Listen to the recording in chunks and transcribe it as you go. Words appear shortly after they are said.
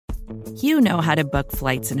You know how to book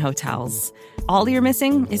flights and hotels. All you're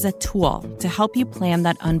missing is a tool to help you plan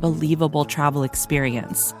that unbelievable travel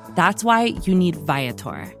experience. That's why you need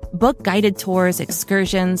Viator. Book guided tours,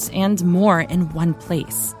 excursions, and more in one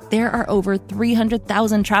place. There are over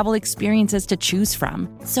 300,000 travel experiences to choose from,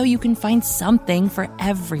 so you can find something for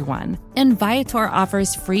everyone. And Viator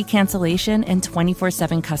offers free cancellation and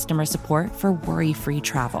 24/7 customer support for worry-free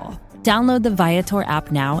travel. Download the Viator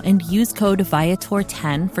app now and use code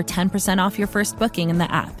Viator10 for 10% off your first booking in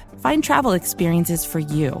the app. Find travel experiences for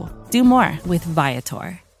you. Do more with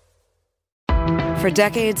Viator. For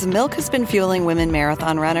decades, Milk has been fueling women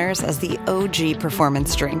marathon runners as the OG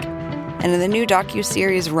performance drink. And in the new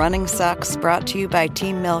docuseries Running Sucks, brought to you by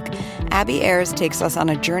Team Milk, Abby Ayers takes us on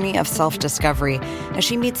a journey of self-discovery as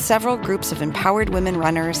she meets several groups of empowered women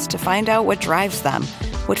runners to find out what drives them,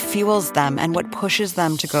 what fuels them, and what pushes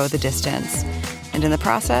them to go the distance. And in the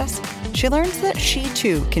process, she learns that she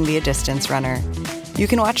too can be a distance runner. You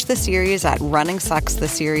can watch the series at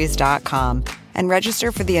runningsuckstheseries.com and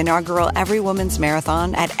register for the inaugural Every Woman's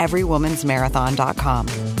Marathon at everywomansmarathon.com.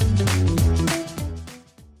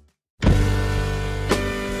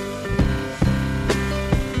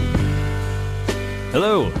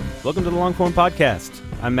 Hello, welcome to the Longform Podcast.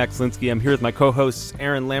 I'm Max Linsky. I'm here with my co-hosts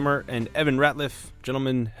Aaron Lammer and Evan Ratliff.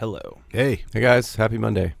 Gentlemen, hello. Hey guys, happy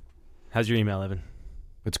Monday. How's your email, Evan?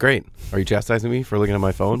 It's great. Are you chastising me for looking at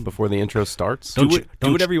my phone before the intro starts? Do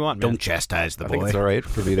whatever you want, man. Don't chastise the boy. I think it's all right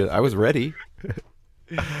for me to. I was ready.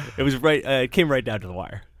 It was right. It came right down to the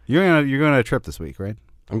wire. You're going on a trip this week, right?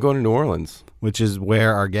 I'm going to New Orleans, Which is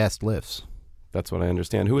where our guest lives. That's what I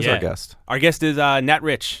understand. Who is our guest? Our guest is Nat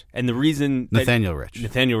Rich, and the reason Nathaniel Rich.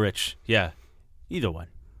 Nathaniel Rich, yeah. Either one.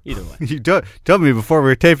 You told me before we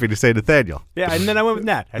were taping to say Nathaniel. Yeah, and then I went with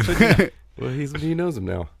Nat. I said, Well, he knows him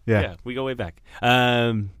now. Yeah, we go way back.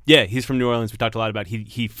 He's from New Orleans. We talked a lot about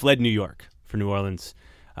he fled New York for New Orleans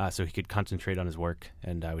so he could concentrate on his work,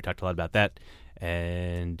 and we talked a lot about that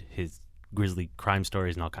and his grisly crime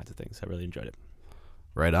stories and all kinds of things. I really enjoyed it.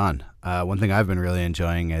 right on. One thing I've been really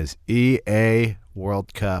enjoying is EA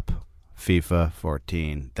World Cup FIFA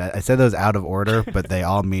 14. I said those out of order, but they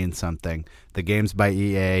all mean something. The game's by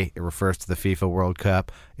EA. It refers to the FIFA World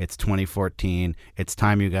Cup. It's 2014. It's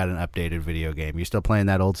time you got an updated video game. You're still playing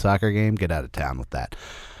that old soccer game? Get out of town with that.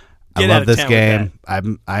 I love this game.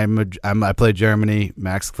 I play Germany.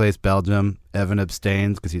 Max plays Belgium. Evan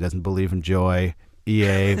abstains because he doesn't believe in joy.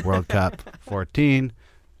 EA World Cup 14.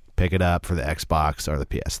 Pick it up for the Xbox or the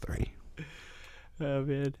PS3. Oh,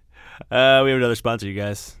 man. We have another sponsor, you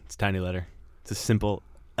guys. It's Tiny Letter. It's a simple,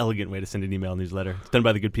 elegant way to send an email newsletter. It's done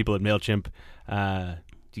by the good people at MailChimp.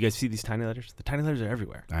 Do you guys see these Tiny Letters? The Tiny Letters are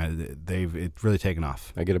everywhere. It's really taken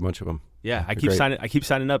off. I get a bunch of them. Yeah, I keep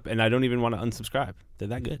signing up, and I don't even want to unsubscribe. They're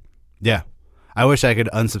that good. Yeah. I wish I could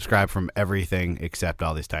unsubscribe from everything except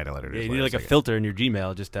all these Tiny Letters. Yeah, you need like a filter in your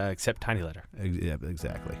Gmail, just accept Tiny Letter. Yeah,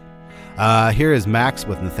 exactly. Here is Max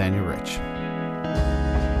with Nathaniel Rich.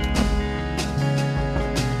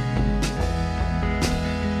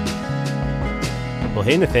 Well,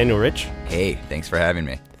 hey, Nathaniel Rich. Hey, thanks for having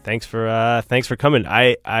me. Thanks for coming.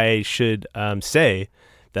 I should say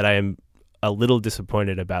that I am a little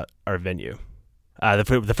disappointed about our venue.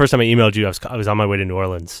 The first time I emailed you, I was on my way to New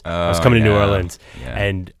Orleans. I was coming to New Orleans,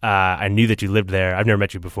 and I knew that you lived there. I've never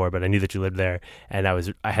met you before, but I knew that you lived there, and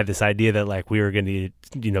I had this idea that like we were going to,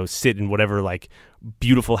 sit in whatever like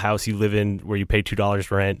beautiful house you live in where you pay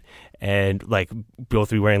 $2 rent, and like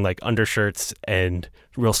both be wearing like undershirts and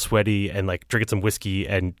real sweaty and like drinking some whiskey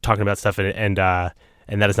and talking about stuff, and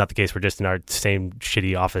that is not the case. We're just in our same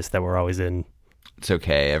shitty office that we're always in. It's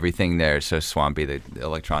okay. Everything there is so swampy that the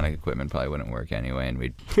electronic equipment probably wouldn't work anyway, and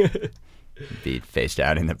we'd be face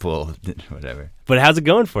down in the pool, whatever. But how's it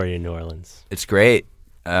going for you in New Orleans? It's great.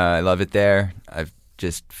 I love it there. I've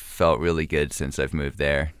just felt really good since I've moved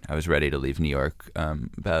there. I was ready to leave New York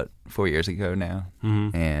about 4 years ago now,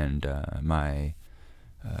 and my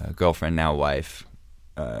girlfriend, now wife,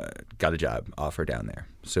 got a job offer down there.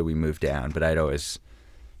 So we moved down, but I'd always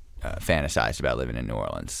fantasized about living in New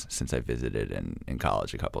Orleans since I visited in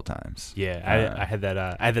college a couple times. Yeah, I had that.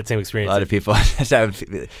 I had that same experience. A lot of people.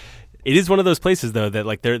 It is one of those places though that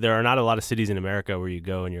like there are not a lot of cities in America where you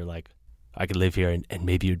go and you're like, I could live here and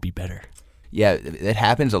maybe it would be better. Yeah, it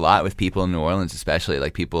happens a lot with people in New Orleans, especially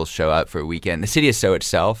like people show up for a weekend. The city is so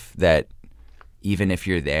itself that even if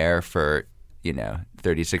you're there for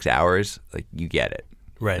 36 hours, like you get it.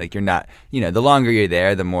 Right. Like you're not. The longer you're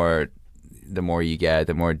there, the more you get,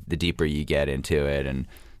 the deeper you get into it, and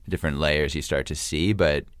the different layers you start to see.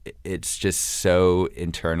 But it's just so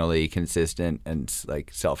internally consistent and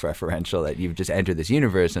like self-referential that you've just entered this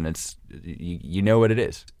universe, and it's you know what it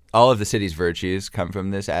is. all of the city's virtues come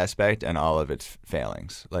from this aspect and all of its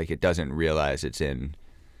failings. Like, it doesn't realize it's in,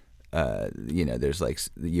 there's like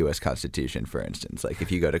the U.S. Constitution, for instance. Like,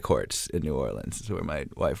 if you go to courts in New Orleans, this is where my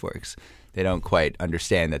wife works, they don't quite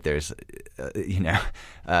understand that there's,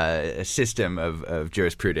 a system of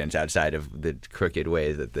jurisprudence outside of the crooked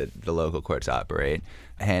ways that the local courts operate.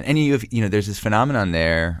 And you have, there's this phenomenon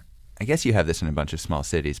there. I guess you have this in a bunch of small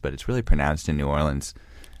cities, but it's really pronounced in New Orleans,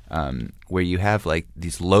 where you have like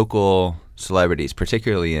these local celebrities,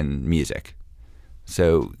 particularly in music.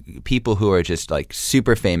 So people who are just like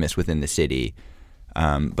super famous within the city,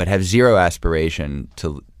 but have zero aspiration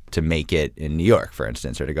to make it in New York, for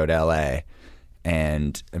instance, or to go to L.A.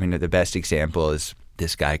 And I mean, the best example is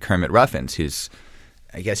this guy Kermit Ruffins, who's,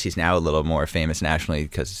 I guess he's now a little more famous nationally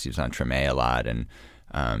because he was on Treme a lot, and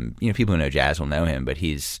people who know jazz will know him, but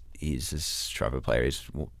he's this trumpet player. He's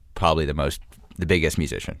probably the biggest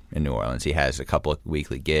musician in New Orleans. He has a couple of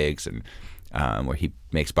weekly gigs and where he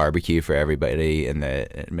makes barbecue for everybody and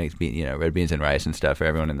makes red beans and rice and stuff for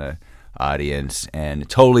everyone in the audience, and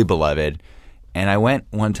totally beloved. And I went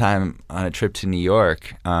one time on a trip to New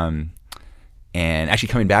York, and actually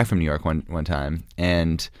coming back from New York one time,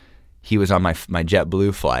 and he was on my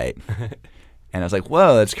JetBlue flight, and I was like,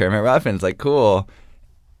 "Whoa, that's Kermit Ruffins!" Like, cool.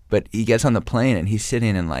 But he gets on the plane and he's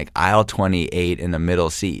sitting in like aisle 28 in the middle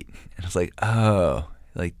seat, and I was like, "Oh,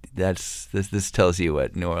 like this tells you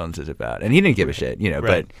what New Orleans is about." And he didn't give a shit,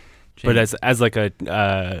 Right. But as like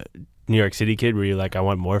a New York City kid, were you like, I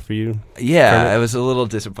want more for you? Yeah, Kermit? I was a little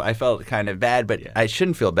disappointed. I felt kind of bad, but I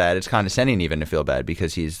shouldn't feel bad. It's condescending even to feel bad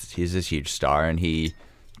because he's this huge star and he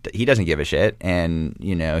doesn't give a shit. And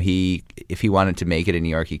if he wanted to make it in New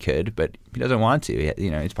York, he could, but he doesn't want to.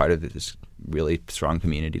 He's part of this really strong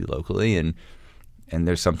community locally, and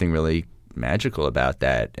there's something really magical about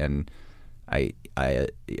that. And I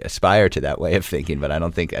aspire to that way of thinking, but I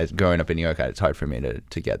don't think, as growing up in New York, it's hard for me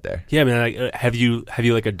to get there. Yeah, I mean, like, have you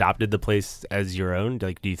like adopted the place as your own?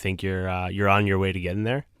 Like, do you think you're on your way to getting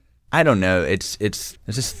there? I don't know. It's there's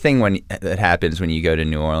this thing that happens when you go to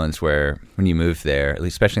New Orleans, where when you move there, at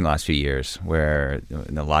least especially in the last few years, where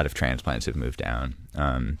a lot of transplants have moved down,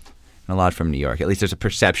 and a lot from New York. At least there's a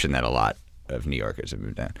perception that a lot of New Yorkers have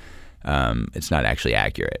moved down. It's not actually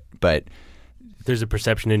accurate, but there's a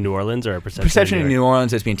perception in New Orleans, or a perception in New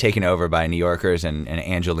Orleans that's being taken over by New Yorkers and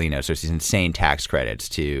Angelenos. So there's these insane tax credits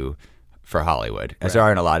for Hollywood, as there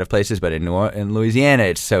are in a lot of places. But in Louisiana,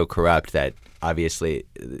 it's so corrupt that obviously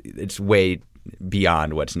it's way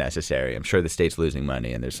beyond what's necessary. I'm sure the state's losing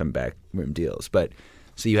money and there's some backroom deals. But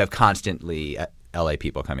so you have constantly LA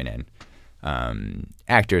people coming in,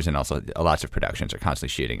 actors, and also lots of productions are constantly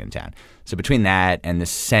shooting in town. So between that and the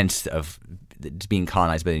sense of it's being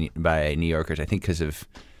colonized by New Yorkers, I think because of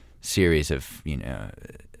series of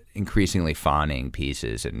increasingly fawning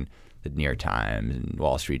pieces in the New York Times and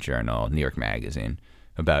Wall Street Journal, New York Magazine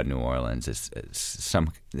about New Orleans,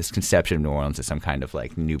 this conception of New Orleans as some kind of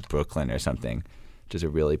like New Brooklyn or something, which is a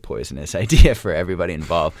really poisonous idea for everybody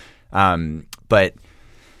involved. But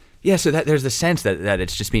yeah, so there's the sense that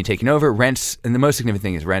it's just being taken over. Rents, and the most significant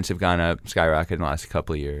thing is rents have gone up, skyrocketed in the last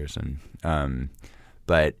couple of years, and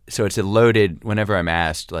but so it's a loaded. Whenever I'm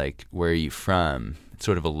asked like, where are you from, it's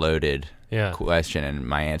sort of a loaded question, and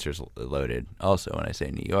my answer is loaded also when I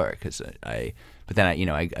say New York, because I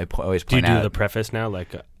always point out. Do you do the preface now?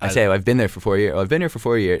 Like I say, I've been there for 4 years. I've been here for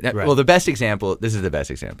 4 years. Right. Well, the best example. This is the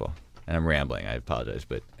best example, and I'm rambling. I apologize,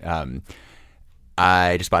 but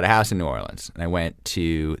I just bought a house in New Orleans, and I went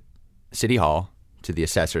to City Hall, to the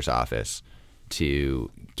assessor's office,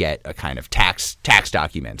 to get a kind of tax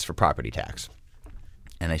documents for property tax.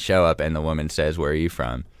 And I show up, and the woman says, "Where are you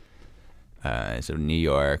from?" So New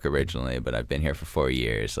York originally, but I've been here for 4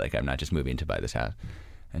 years. Like, I'm not just moving to buy this house.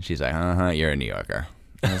 And she's like, "You're a New Yorker."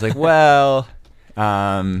 And I was like, "Well,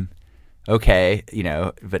 okay,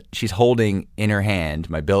 But she's holding in her hand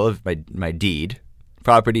my bill of my deed,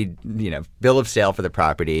 property, bill of sale for the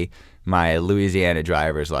property, my Louisiana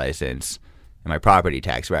driver's license, and my property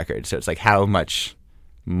tax record. So it's like, how much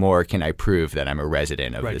more can I prove that I'm a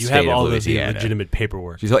resident of the state of Louisiana? You have all of the legitimate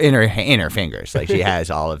paperwork. She's in her fingers, like she has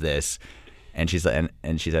all of this, and she's like,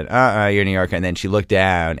 and she said, "You're a New Yorker." And then she looked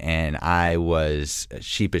down, and I was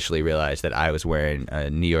sheepishly realized that I was wearing a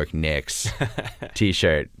New York Knicks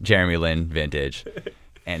T-shirt, Jeremy Lin vintage,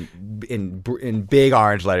 and in big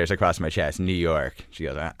orange letters across my chest, New York. She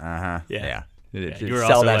goes, yeah. You were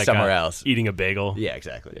sell also that like somewhere else. Eating a bagel. Yeah,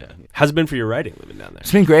 exactly. Yeah. How's it been for your writing living down there?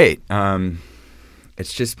 It's been great.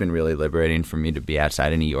 It's just been really liberating for me to be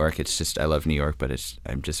outside of New York. It's just, I love New York, but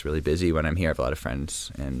I'm just really busy when I'm here. I have a lot of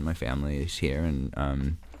friends, and my family is here.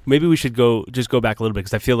 And maybe we should go back a little bit,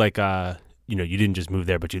 because I feel like you didn't just move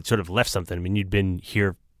there, but you'd sort of left something. I mean, you'd been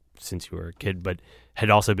here since you were a kid, but had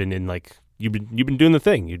also been in like you've been doing the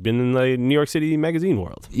thing. You'd been in the New York City magazine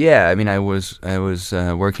world. Yeah, I mean, I was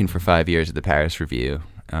working for 5 years at the Paris Review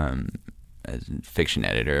as a fiction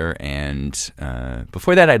editor, and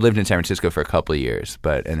before that, I'd lived in San Francisco for a couple of years.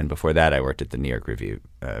 And then before that, I worked at the New York Review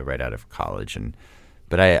right out of college.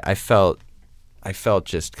 But I felt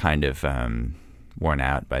just kind of worn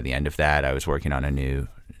out by the end of that. I was working on a new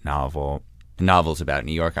novel. The novel's about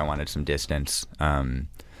New York. I wanted some distance.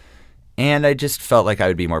 And I just felt like I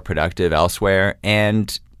would be more productive elsewhere.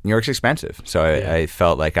 And New York's expensive. So I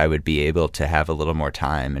felt like I would be able to have a little more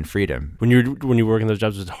time and freedom. When you were working those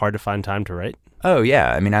jobs, was it hard to find time to write? Oh,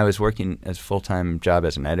 yeah. I mean, I was working as a full-time job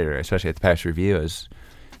as an editor, especially at the Paris Review as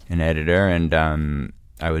an editor. And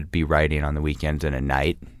I would be writing on the weekends and at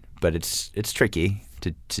night. But it's tricky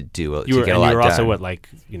to do to get a lot done. You were also,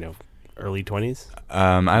 early 20s?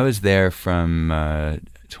 I was there from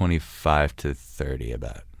 25 to 30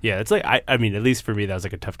 about. Yeah, it's like, I mean, at least for me, that was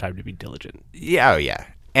like a tough time to be diligent. Yeah, oh yeah.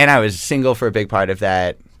 And I was single for a big part of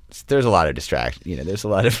that. There's a lot of distraction. There's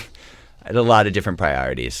I had a lot of different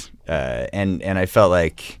priorities. And I felt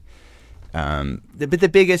like, but the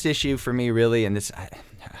biggest issue for me really, and this,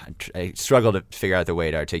 I struggle to figure out the way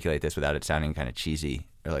to articulate this without it sounding kind of cheesy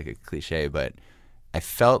or like a cliche, but I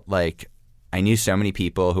felt like I knew so many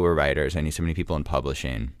people who were writers. I knew so many people in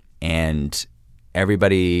publishing, and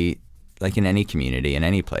everybody, like in any community, in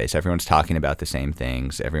any place, everyone's talking about the same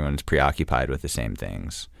things. Everyone's preoccupied with the same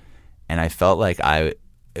things. And I felt like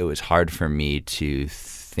it was hard for me to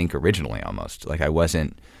think originally almost. Like I was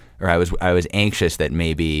anxious that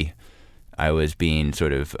maybe I was being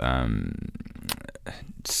sort of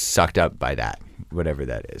sucked up by that, whatever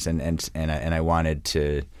that is. And I wanted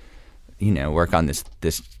to, work on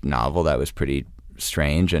this novel that was pretty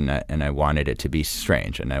strange, and I wanted it to be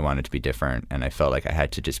strange, and I wanted it to be different, and I felt like I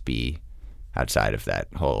had to just be outside of that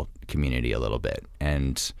whole community a little bit.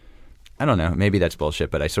 And I don't know, maybe that's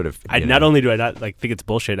bullshit, but I sort of not only do I not think it's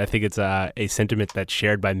bullshit, I think it's a sentiment that's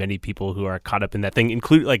shared by many people who are caught up in that thing,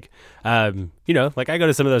 include I go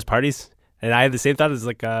to some of those parties and I have the same thought as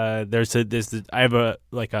I have a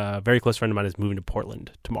very close friend of mine is moving to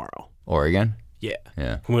Portland tomorrow. Oregon? Yeah.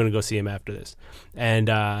 I'm going to go see him after this. And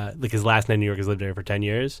his last night in New York, has lived there for 10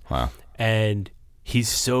 years. Wow. And he's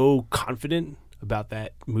so confident about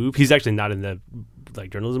that move. He's actually not in the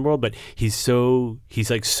journalism world, but he's so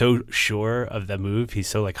sure of the move. He's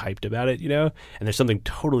so hyped about it, and there's something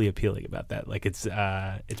totally appealing about that.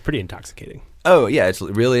 It's pretty intoxicating. Oh yeah, it's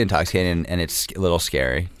really intoxicating, and it's a little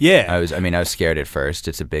scary. Yeah. I was scared at first.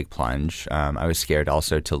 It's a big plunge. I was scared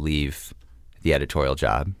also to leave the editorial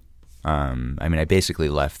job. I basically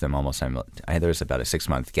left them almost. There was about a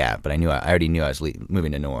 6-month gap, but I already knew I was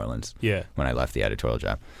moving to New Orleans. Yeah. When I left the editorial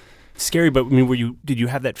job. Scary, but did you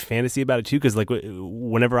have that fantasy about it too? Because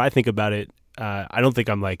whenever I think about it, I don't think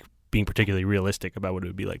I'm being particularly realistic about what it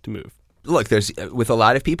would be like to move. Look, with a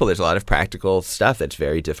lot of people, there's a lot of practical stuff that's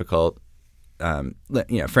very difficult.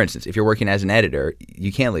 For instance, if you're working as an editor,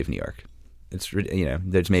 you can't leave New York.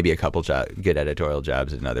 There's maybe a couple good editorial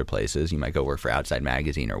jobs in other places. You might go work for Outside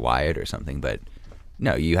Magazine or Wired or something, but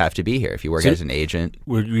no, you have to be here. If you work as an agent.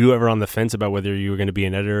 Were you ever on the fence about whether you were going to be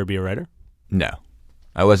an editor or be a writer? No,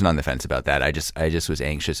 I wasn't on the fence about that. I just was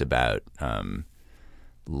anxious about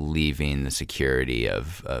leaving the security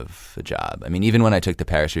of a job. Even when I took the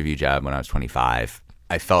Paris Review job when I was 25,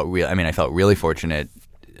 I felt really fortunate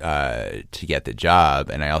to get the job,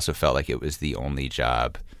 and I also felt like it was the only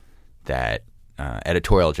job that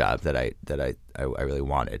editorial job that I really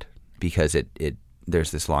wanted, because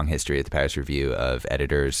there's this long history at the Paris Review of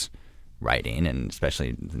editors writing, and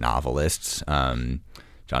especially novelists,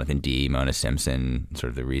 Jonathan Dee, Mona Simpson, sort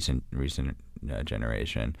of the recent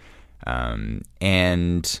generation,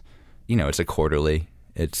 and it's a quarterly.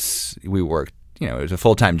 We worked, it was a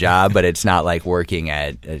full-time job, but it's not like working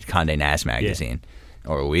at Condé Nast magazine. Yeah.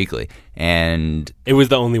 Or weekly, and it was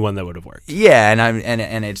the only one that would have worked. Yeah, and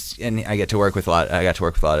I get to work with a lot. I got to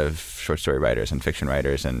work with a lot of short story writers and fiction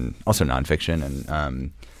writers, and also nonfiction,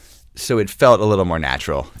 and so it felt a little more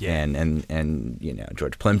natural. Yeah. And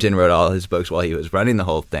George Plimpton wrote all his books while he was running the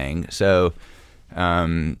whole thing, so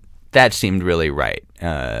that seemed really right.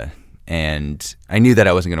 And I knew that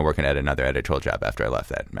I wasn't going to work at another editorial job after I left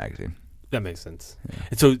that magazine. That makes sense. Yeah.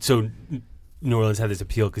 And so New Orleans had this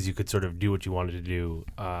appeal because you could sort of do what you wanted to do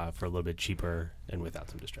for a little bit cheaper and without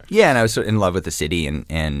some distraction. Yeah, and I was sort of in love with the city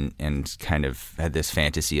and kind of had this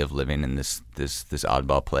fantasy of living in this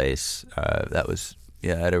oddball place that was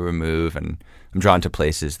at a remove, and I'm drawn to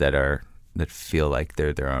places that feel like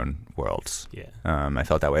they're their own worlds. Yeah. I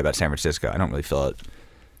felt that way about San Francisco. I don't really feel it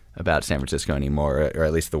about San Francisco anymore, or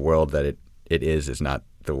at least the world that it is not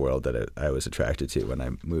the world that I was attracted to when I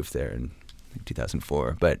moved there in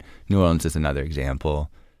 2004. But New Orleans is another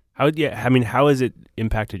example. How has it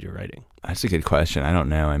impacted your writing? That's a good question. I don't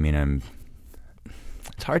know. I mean,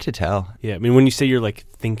 it's hard to tell. Yeah, I mean, when you say you're like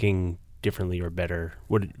thinking differently or better,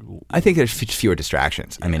 I think there's fewer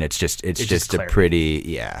distractions. Yeah. I mean, it's just a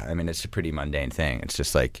pretty, it's a pretty mundane thing. It's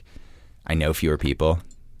just like, I know fewer people.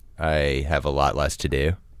 I have a lot less to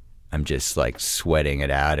do. I'm just like sweating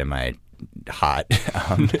it out in my hot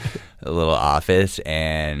little office,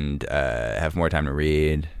 and have more time to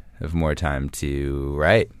read, have more time to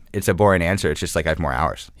write. It's a boring answer. It's just like I have more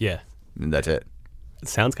hours. Yeah. And that's it. It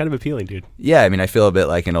sounds kind of appealing, dude. Yeah, I mean, I feel a bit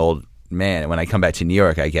like an old man. When I come back to New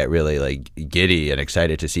York, I get really like giddy and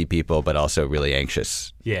excited to see people, but also really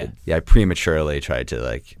anxious. Yeah. Yeah, I prematurely tried to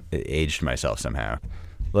like aged myself somehow.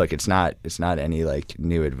 Look, it's not any like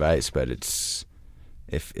new advice, but it's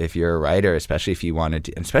if you're a writer, especially if you wanted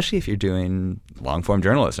to, especially if you're doing long form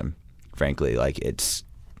journalism, frankly, like it's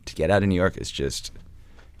to get out of New York is just,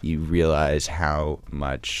 you realize how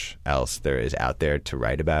much else there is out there to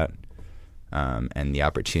write about, and the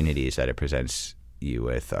opportunities that it presents you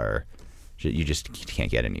with are you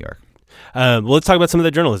can't get in New York. Well, let's talk about some of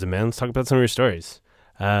the journalism, man. Let's talk about some of your stories.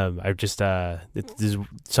 Sometimes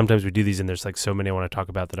we do these and there's like so many I want to talk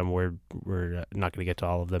about that I'm worried we're not going to get to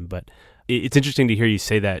all of them. But it's interesting to hear you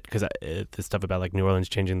say that, because the stuff about like New Orleans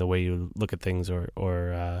changing the way you look at things or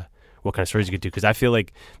what kind of stories you could do. Because I feel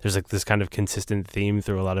like there's like this kind of consistent theme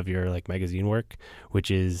through a lot of your like magazine work, which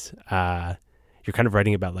is you're kind of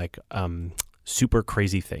writing about like super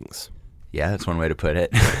crazy things. Yeah, that's one way to put it.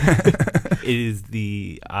 It is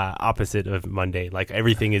the opposite of mundane. Like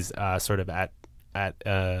everything is sort of at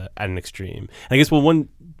an extreme. And I guess one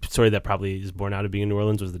story that probably is born out of being in New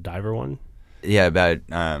Orleans was the diver one. Yeah, about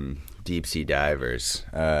deep sea divers.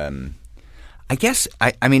 I guess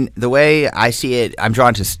I mean the way I see it, I'm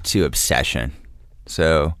drawn to obsession.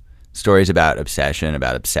 So stories about obsession,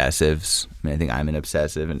 about obsessives. I mean, I think I'm an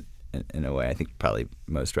obsessive in a way. I think probably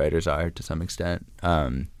most writers are to some extent.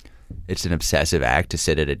 It's an obsessive act to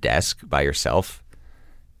sit at a desk by yourself.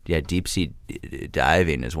 Yeah, deep sea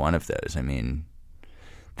diving is one of those. I mean,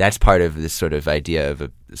 that's part of this sort of idea of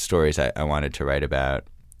stories I wanted to write about.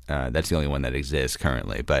 That's the only one that exists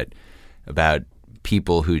currently, but about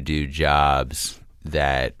people who do jobs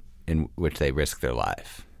that in which they risk their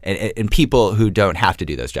life, and people who don't have to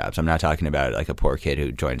do those jobs. I'm not talking about like a poor kid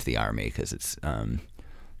who joins the army because it's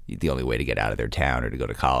the only way to get out of their town or to go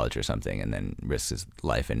to college or something, and then risks his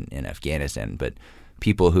life in Afghanistan. But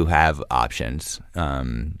people who have options,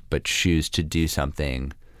 but choose to do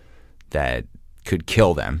something that could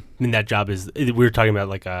kill them. I mean, that job is, we were talking about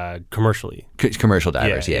like commercially. Commercial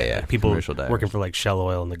divers, yeah. People commercial working for like Shell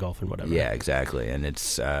Oil in the Gulf and whatever. Yeah, exactly. And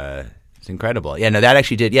it's incredible. Yeah, no, that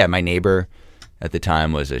actually did. Yeah, my neighbor at the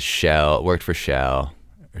time was worked for Shell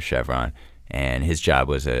or Chevron, and his job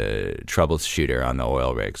was a troubleshooter on the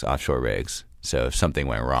oil rigs, offshore rigs. So if something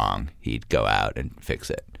went wrong, he'd go out and fix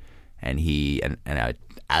it. And I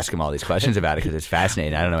ask him all these questions about it because it's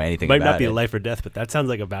fascinating. I don't know anything about it. Might not be life or death, but that sounds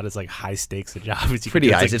like about as like high stakes a job as you pretty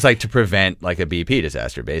can do. high. It's like to prevent like a BP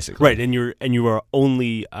disaster, basically. Right, and you are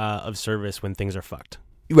only of service when things are fucked.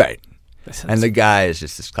 Right. And the guy is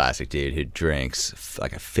just this classic dude who drinks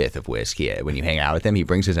like a fifth of whiskey. When you hang out with him, he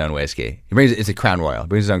brings his own whiskey. It's a Crown Royal. He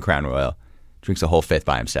brings his own Crown Royal. Drinks a whole fifth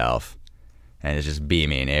by himself, and is just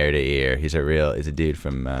beaming ear to ear. He's a dude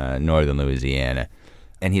from northern Louisiana.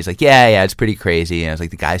 And he's like, yeah, it's pretty crazy. And I was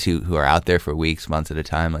like, the guys who are out there for weeks, months at a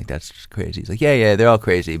time, like, that's just crazy. He's like, yeah, they're all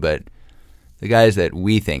crazy, but the guys that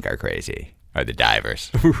we think are crazy are the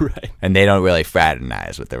divers. Right. And they don't really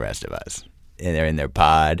fraternize with the rest of us. And they're in their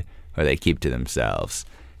pod, or they keep to themselves,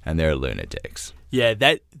 and they're lunatics. Yeah,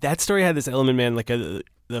 that story had this element, man, like the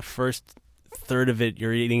first third of it,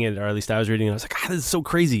 you're reading it, or at least I was reading it, I was like, this is so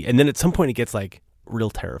crazy. And then at some point it gets like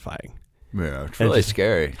real terrifying. Yeah, it's really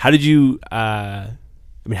scary. How did you...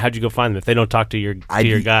 how'd you go find them if they don't talk to your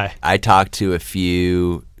guy? I talked to a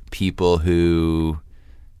few people who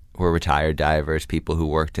were retired divers, people who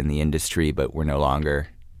worked in the industry but were no longer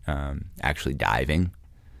actually diving.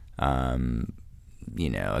 A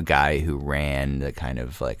guy who ran the kind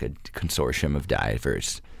of like a consortium of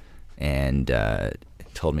divers, and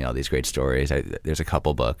told me all these great stories. There's a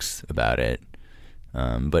couple books about it,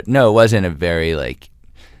 but no, it wasn't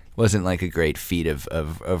wasn't like a great feat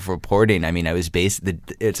of reporting. I mean,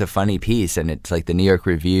 it's a funny piece, and it's like the New York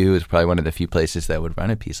Review is probably one of the few places that would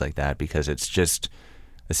run a piece like that, because it's just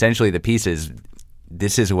essentially the piece is,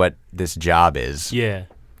 this is what this job is. Yeah.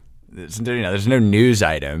 there's no news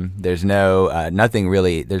item. There's no nothing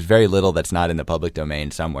really. There's very little that's not in the public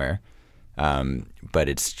domain somewhere. But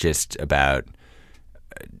it's just about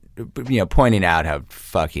pointing out how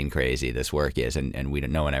fucking crazy this work is, and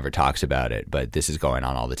no one ever talks about it. But this is going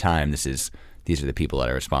on all the time. These are the people that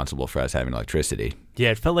are responsible for us having electricity.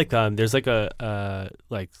 Yeah, it felt like there's like a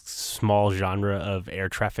small genre of air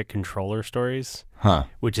traffic controller stories,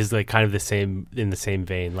 which is like kind of in the same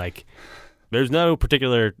vein. Like, there's no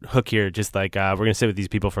particular hook here. Just like we're gonna sit with these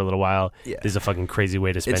people for a little while. Yeah. This is a fucking crazy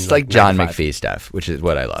way to spend. It's like John McPhee stuff, which is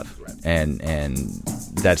what I love, and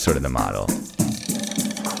that's sort of the model.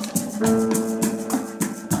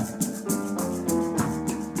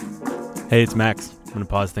 Hey, it's Max. I'm going to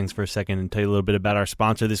pause things for a second and tell you a little bit about our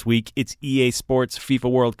sponsor this week. It's EA Sports FIFA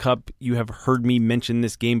World Cup. You have heard me mention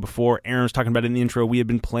this game before. Aaron was talking about it in the intro. We have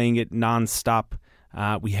been playing it nonstop.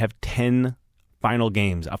 We have 10 final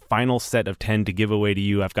games, a final set of 10 to give away to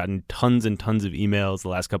you. I've gotten tons and tons of emails the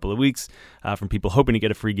last couple of weeks from people hoping to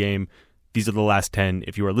get a free game. These are the last 10.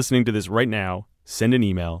 If you are listening to this right now, send an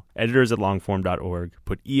email, editors@longform.org.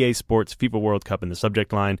 Put EA Sports FIFA World Cup in the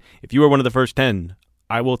subject line. If you are one of the first 10,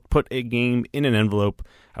 I will put a game in an envelope.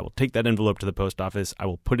 I will take that envelope to the post office. I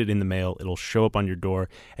will put it in the mail. It'll show up on your door,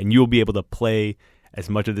 and you will be able to play as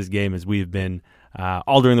much of this game as we have been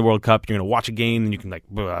all during the World Cup. You're going to watch a game, and you can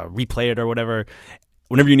replay it or whatever.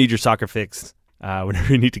 Whenever you need your soccer fix,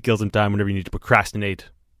 whenever you need to kill some time, whenever you need to procrastinate,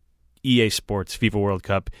 EA Sports FIFA World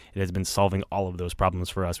Cup. It has been solving all of those problems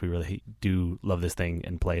for us. We really do love this thing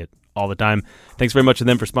and play it all the time. Thanks very much to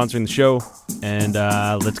them for sponsoring the show, and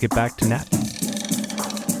let's get back to Nat.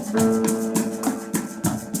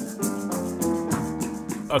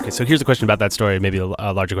 Okay, so here's a question about that story, maybe a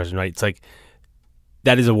larger question, right? It's like,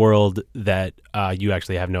 that is a world that you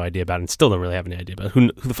actually have no idea about and still don't really have any idea about.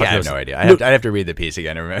 Who the fuck knows? I have no idea. I'd have to read the piece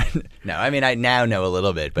again. No, I mean, I now know a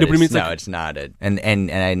little bit, but it's not. And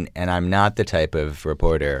I'm not the type of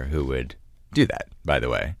reporter who would do that, by the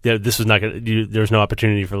way. Yeah, this was not going to, there's no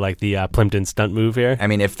opportunity for like the Plimpton stunt move here? I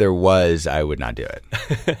mean, if there was, I would not do it.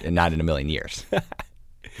 And not in a million years.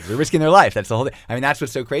 They're risking their life. That's the whole thing. I mean, that's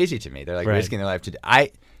what's so crazy to me. They're like risking their life to. I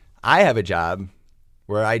have a job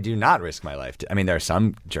where I do not risk my life. I mean, there are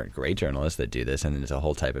some great journalists that do this, and there's a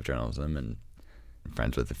whole type of journalism. And I'm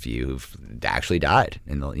friends with a few who've actually died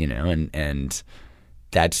and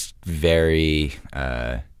that's very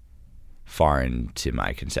foreign to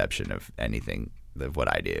my conception of anything of what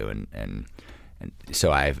I do. And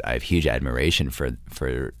so I have huge admiration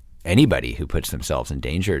for anybody who puts themselves in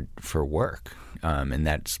danger for work. And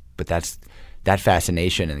that's that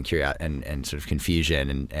fascination and curiosity and sort of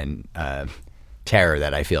confusion and terror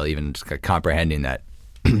that I feel even comprehending that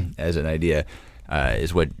as an idea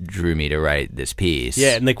is what drew me to write this piece.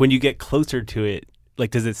 Yeah, and like when you get closer to it, like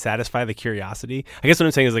does it satisfy the curiosity? I guess what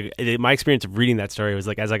I'm saying is like my experience of reading that story was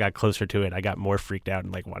like as I got closer to it, I got more freaked out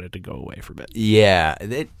and like wanted to go away from it. Yeah,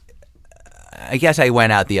 I guess I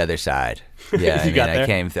went out the other side. Yeah,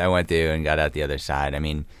 I went through and got out the other side. I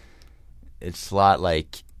mean, it's a lot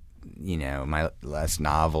like, my last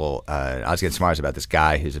novel, Odds Against Mars, about this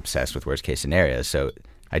guy who's obsessed with worst case scenarios. So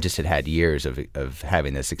I just had years of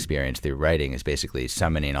having this experience through writing, is basically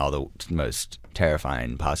summoning all the most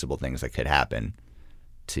terrifying possible things that could happen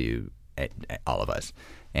to all of us,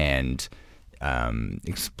 and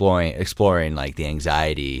exploring like the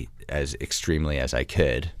anxiety as extremely as I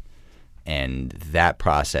could. And that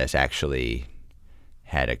process actually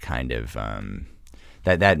had a kind of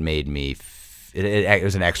that made me. It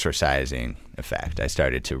was an exercising effect. I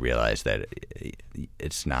started to realize that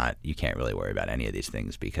it's not. You can't really worry about any of these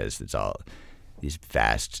things because it's all these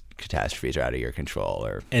vast catastrophes are out of your control.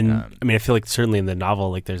 I mean, I feel like certainly in the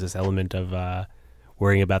novel, like there's this element of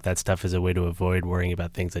worrying about that stuff as a way to avoid worrying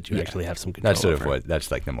about things that you actually have some control over. That's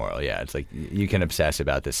that's like the moral. Yeah, it's like you can obsess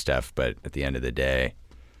about this stuff, but at the end of the day.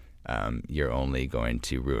 You're only going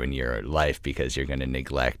to ruin your life because you're going to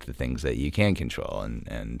neglect the things that you can control,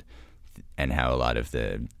 and how a lot of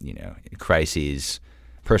the crises,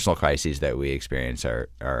 personal crises that we experience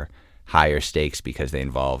are higher stakes because they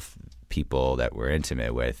involve people that we're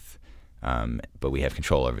intimate with, but we have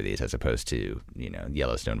control over these as opposed to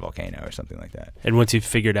Yellowstone volcano or something like that. And once you've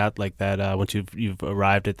figured out like that, once you've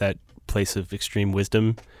arrived at that place of extreme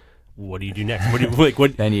wisdom. What do you do next?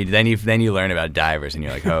 What? Then you learn about divers, and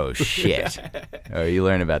you're like, oh shit, or you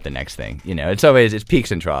learn about the next thing. It's peaks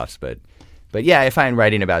and troughs, but yeah, I find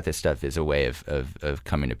writing about this stuff is a way of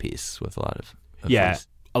coming to peace with a lot of things.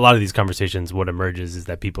 A lot of these conversations, what emerges is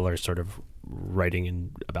that people are sort of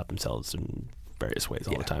writing about themselves and various ways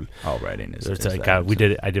all the time. All writing is. It's is like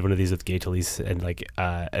that, I did one of these with Gay Talese, and like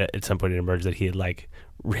at some point it emerged that he had like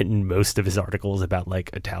written most of his articles about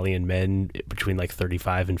like Italian men between like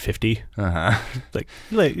 35 and 50. like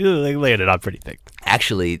laying it on pretty thick.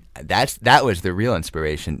 Actually, that was the real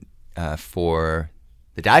inspiration for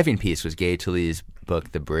the diving piece. Was Gay Talese's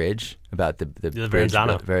book, The Bridge, about the bridge,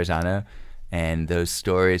 Verrazano, and those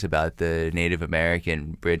stories about the Native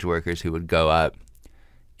American bridge workers who would go up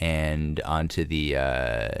and onto the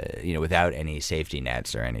without any safety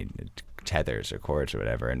nets or any tethers or cords or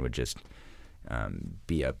whatever, and would just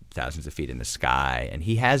be up thousands of feet in the sky. And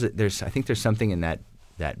he has I think there's something in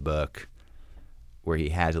that book where he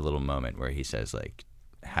has a little moment where he says like,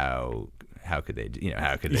 how could they do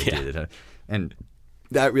this? And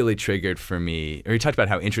that really triggered for me, or he talked about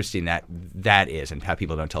how interesting that is, and how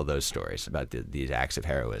people don't tell those stories about these acts of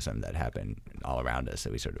heroism that happen all around us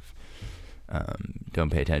that we sort of don't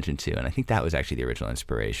pay attention to. And I think that was actually the original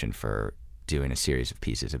inspiration for doing a series of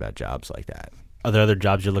pieces about jobs like that. Are there other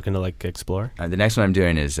jobs you're looking to like explore? The next one I'm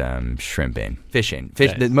doing is shrimping, fishing.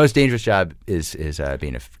 Nice. The most dangerous job is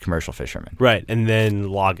being a commercial fisherman. Right, and then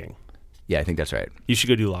logging. Yeah, I think that's right. You should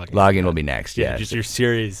go do logging. Logging will be next. Yeah, just your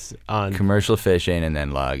series on commercial fishing and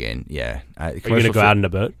then logging. Yeah. Are you going to go out in a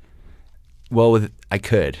boat? Well, I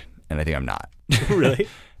could, and I think I'm not. Really?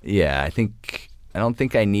 Yeah, I don't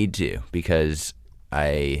think I need to, because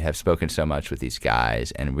I have spoken so much with these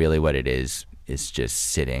guys, and really what it is just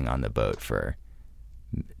sitting on the boat for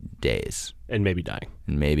days. And maybe dying.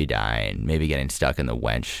 Maybe getting stuck in the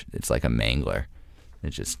wench. It's like a mangler. It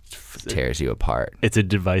just tears you apart. It's a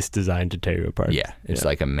device designed to tear you apart. Yeah, it's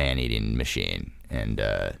like a man-eating machine. And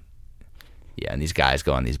and these guys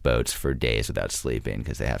go on these boats for days without sleeping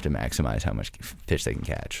because they have to maximize how much fish they can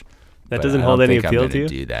catch. That doesn't hold any appeal to you? I don't think I'm going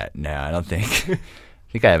to do that. No, I don't think.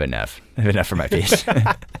 I think I have enough. I have enough for my piece.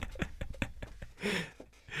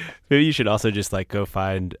 Maybe you should also just like go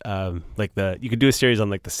find you could do a series on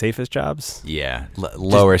like the safest jobs. Yeah,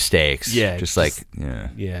 lower stakes. Yeah,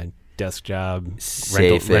 Yeah, desk job,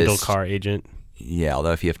 safest, rental car agent. Yeah,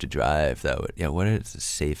 although if you have to drive, that would. Yeah, what is the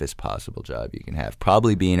safest possible job you can have?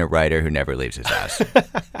 Probably being a writer who never leaves his house.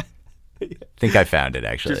 I think I found it,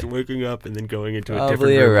 actually. Just waking up and then going into a different room.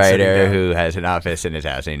 Probably a writer who has an office in his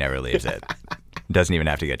house and he never leaves it. Doesn't even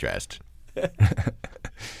have to get dressed.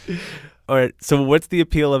 All right. So what's the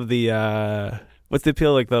appeal of the like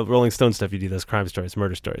the Rolling Stone stuff you do, those crime stories,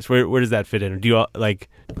 murder stories? Where does that fit in? Or do you all, like?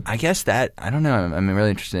 I guess that, I don't know. I'm really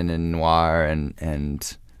interested in noir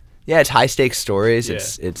and yeah, it's high stakes stories.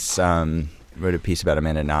 Yeah. It's wrote a piece about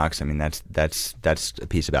Amanda Knox. I mean, that's a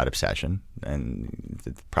piece about obsession and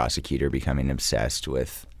the prosecutor becoming obsessed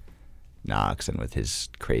with Knox and with his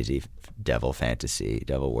crazy devil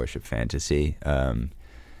worship fantasy,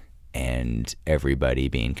 and everybody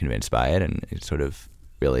being convinced by it, and it's sort of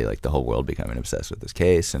really like the whole world becoming obsessed with this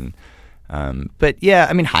case. And but yeah,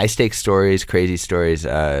 I mean, high stakes stories, crazy stories.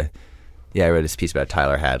 I wrote this piece about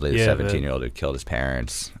Tyler Hadley, the 17-year-old who killed his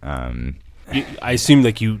parents. I assume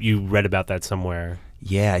like you read about that somewhere.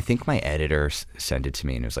 Yeah, I think my editor sent it to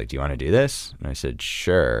me and was like, "Do you want to do this?" And I said,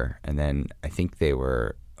 "Sure." And then I think they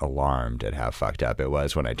were alarmed at how fucked up it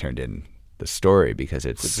was when I turned in the story, because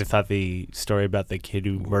it's. They thought the story about the kid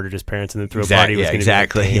who murdered his parents and then threw a party was going to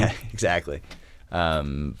be exactly.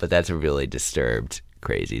 But that's a really disturbed,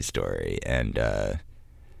 crazy story, and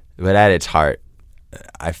but at its heart,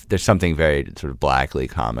 there's something very sort of blackly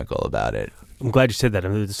comical about it. I'm glad you said that. I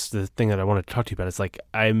mean, this is the thing that I want to talk to you about. It's like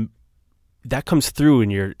that comes through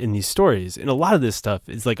in these stories, and a lot of this stuff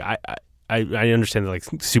is like I understand that like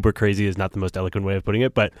super crazy is not the most eloquent way of putting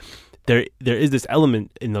it, but there is this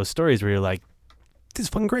element in those stories where you're like, this is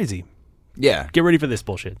fucking crazy. Yeah, get ready for this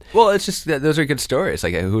bullshit. Well, it's just that those are good stories.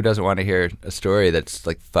 Like, who doesn't want to hear a story that's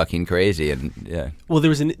like fucking crazy? And yeah. Well, there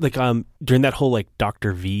was during that whole like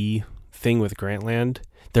Dr. V thing with Grantland,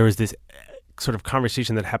 there was this sort of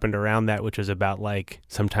conversation that happened around that, which was about like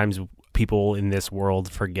sometimes people in this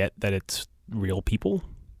world forget that it's real people.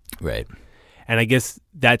 Right. And I guess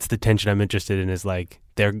that's the tension I'm interested in, is like,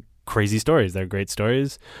 they're crazy stories, they're great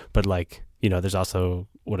stories, but like, there's also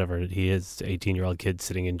whatever, he is 18-year-old kid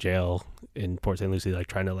sitting in jail in Port St. Lucie, like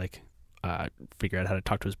trying to like figure out how to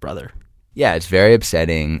talk to his brother. Yeah, it's very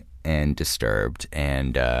upsetting and disturbed.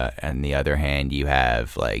 And on the other hand, you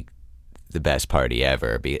have like the best party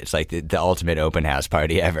ever. It's like the ultimate open house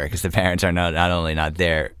party ever, because the parents are not only not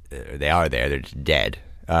there, they are there, they're just dead.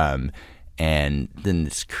 And then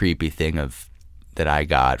this creepy thing that I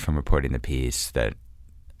got from reporting the piece that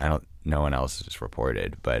no one else has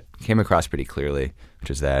reported, but came across pretty clearly, which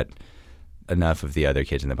is that enough of the other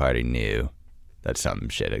kids in the party knew that some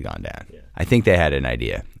shit had gone down. Yeah. I think they had an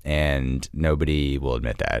idea, and nobody will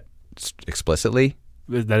admit that explicitly.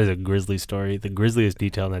 That is a grisly story. The grisliest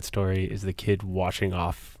detail in that story is the kid washing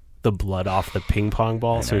off the blood off the ping pong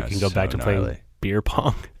ball so he can go back to playing beer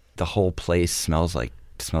pong. The whole place smells like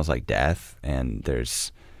death, and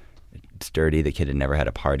it's dirty. The kid had never had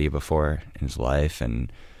a party before in his life,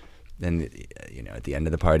 and then at the end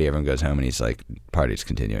of the party, everyone goes home, and he's like, "Party's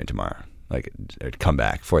continuing tomorrow. Like, come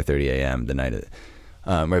back 4:30 a.m. the night of,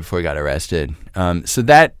 right before he got arrested." So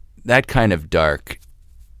that kind of darkness.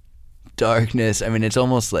 I mean, it's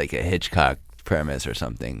almost like a Hitchcock premise or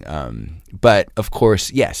something. But of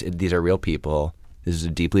course, yes, these are real people. This is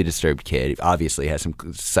a deeply disturbed kid. He obviously has some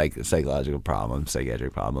psychological problems,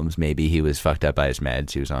 psychiatric problems. Maybe he was fucked up by his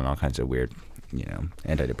meds. He was on all kinds of weird,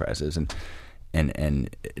 antidepressants,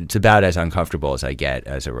 and it's about as uncomfortable as I get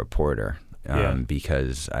as a reporter,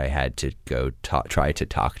 because I had to go try to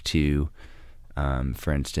talk to,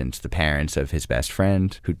 for instance, the parents of his best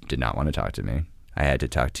friend who did not want to talk to me. I had to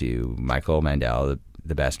talk to Michael Mandel,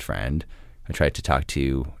 the best friend. I tried to talk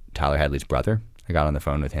to Tyler Hadley's brother. I got on the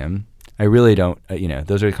phone with him. I really don't,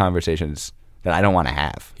 those are conversations that I don't want to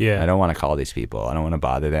have. Yeah. I don't want to call these people. I don't want to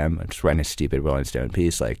bother them. I'm just writing a stupid Rolling Stone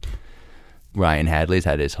piece. Like, Ryan Hadley's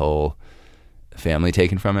had his whole family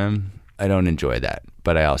taken from him. I don't enjoy that,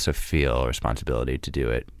 but I also feel a responsibility to do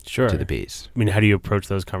it to the piece. I mean, how do you approach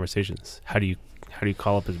those conversations? How do you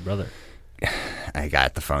call up his brother? I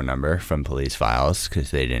got the phone number from police files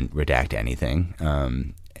because they didn't redact anything,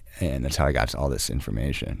 and that's how I got all this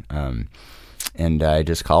information. And I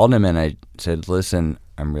just called him and I said, "Listen,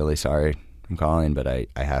 I'm really sorry I'm calling, but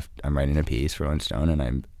I'm writing a piece for Rolling Stone, and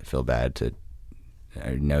I feel bad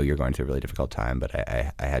I know you're going through a really difficult time, but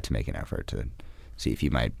I had to make an effort to see if you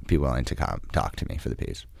might be willing to come talk to me for the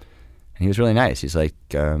piece." And he was really nice. He's like,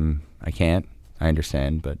 I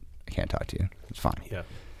understand, but I can't talk to you. It's fine. Yeah.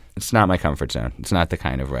 It's not my comfort zone. It's not the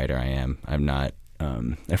kind of writer I am. I'm not,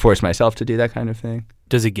 I force myself to do that kind of thing.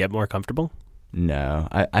 Does it get more comfortable? No.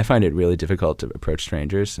 I find it really difficult to approach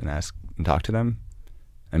strangers and ask and talk to them.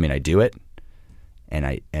 I mean, I do it, and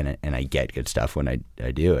I get good stuff when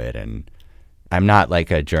I do it, and I'm not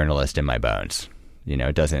like a journalist in my bones.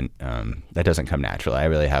 It doesn't that doesn't come naturally. I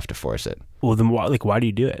really have to force it. Well, then why do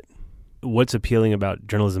you do it? What's appealing about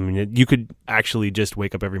journalism? I mean, you could actually just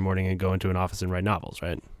wake up every morning and go into an office and write novels,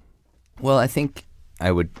 right? Well, I think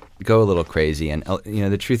I would go a little crazy, and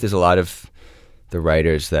the truth is, a lot of the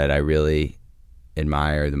writers that I really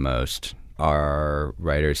admire the most are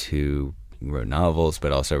writers who wrote novels,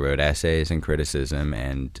 but also wrote essays and criticism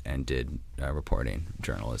and did reporting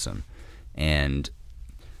journalism. And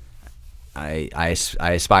I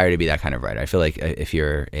aspire to be that kind of writer. I feel like if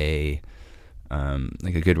you're a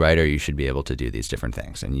good writer, you should be able to do these different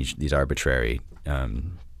things, and these arbitrary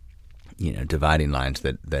dividing lines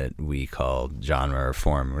that we call genre or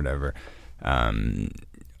form or whatever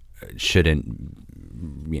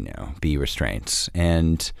shouldn't be restraints.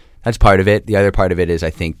 And that's part of it. The other part of it is,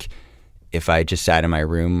 I think if I just sat in my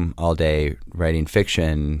room all day writing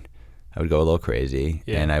fiction, I would go a little crazy.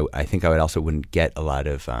 Yeah. And I think I would also wouldn't get a lot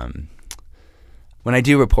of when I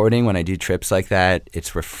do reporting, when I do trips like that,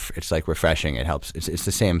 it's like refreshing. It helps. It's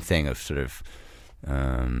the same thing of sort of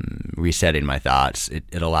resetting my thoughts.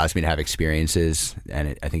 It allows me to have experiences,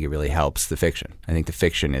 and I think it really helps the fiction. I think the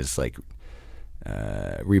fiction is like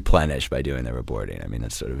replenished by doing the reporting. I mean,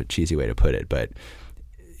 that's sort of a cheesy way to put it, but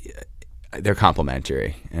they're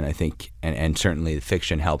complementary. And I think, and certainly the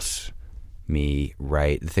fiction helps me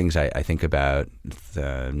write the things I think about,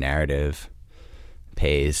 the narrative,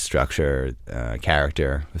 pace, structure,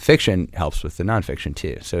 character. The fiction helps with the nonfiction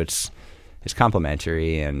too. So it's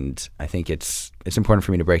complementary, and I think it's important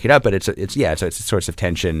for me to break it up. But it's a source of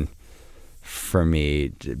tension for me,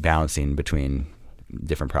 balancing between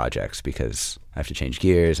different projects, because I have to change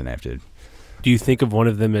gears and I have to. Do you think of one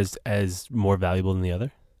of them as more valuable than the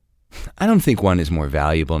other? I don't think one is more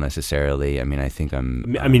valuable necessarily. I mean, I think I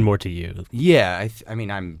mean more to you. Yeah, I mean,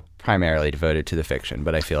 I'm primarily devoted to the fiction,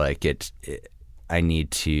 but I feel like I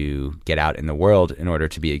need to get out in the world in order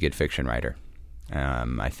to be a good fiction writer.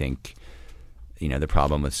 I think, the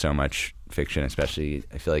problem with so much fiction, especially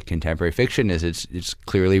I feel like contemporary fiction, is it's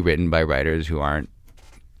clearly written by writers who aren't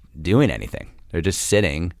doing anything. They're just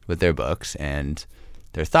sitting with their books and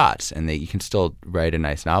their thoughts, and you can still write a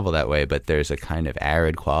nice novel that way, but there's a kind of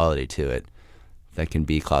arid quality to it that can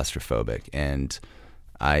be claustrophobic. And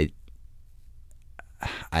I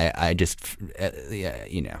just,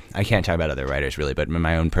 I can't talk about other writers really, but in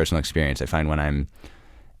my own personal experience, I find when I'm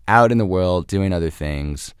out in the world doing other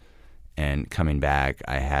things and coming back,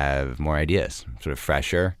 I have more ideas, sort of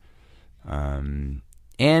fresher. And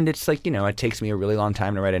And it's like, it takes me a really long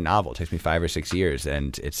time to write a novel. It takes me 5 or 6 years,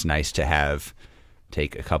 and it's nice to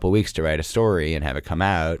take a couple weeks to write a story and have it come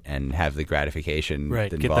out and have the gratification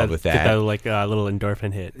involved with that. Get that like little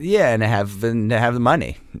endorphin hit. Yeah, and to have the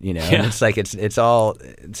money, And it's like it's all.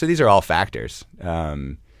 So these are all factors,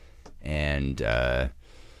 and I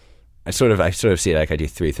sort of see it like I do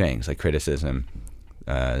 3 things, like criticism,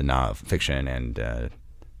 novel fiction, and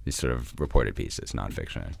these sort of reported pieces,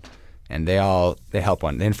 nonfiction. And they help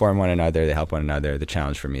they inform one another, they help one another. The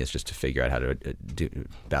challenge for me is just to figure out how to do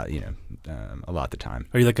about allot the time.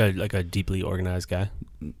 Are you like a deeply organized guy?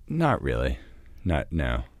 Not really, no.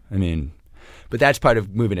 I mean, but that's part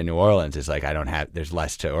of moving to New Orleans is like there's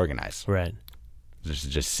less to organize. Right.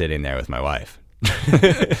 Just sitting there with my wife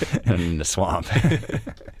in the swamp.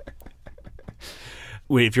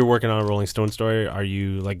 Wait, if you're working on a Rolling Stone story, are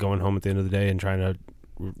you like going home at the end of the day and trying to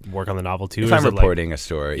work on the novel too? If I'm reporting a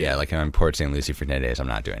story, like I'm Port St. Lucie for 10 days, I'm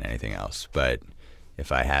not doing anything else. But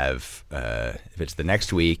if I have, if it's the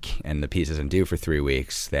next week and the piece isn't due for 3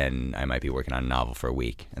 weeks, then I might be working on a novel for a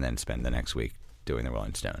week and then spend the next week doing the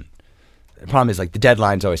Rolling Stone. The problem is like the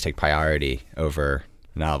deadlines always take priority over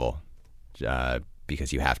novel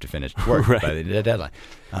because you have to finish work by the deadline.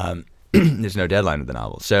 There's no deadline with the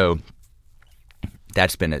novel, so.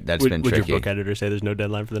 That's been tricky. Would your book editor say there's no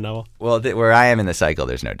deadline for the novel? Well, where I am in the cycle,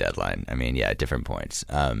 there's no deadline. I mean, at different points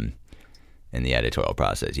in the editorial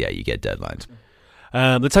process, you get deadlines.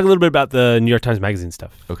 Let's talk a little bit about the New York Times Magazine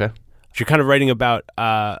stuff. Okay. If you're kind of writing about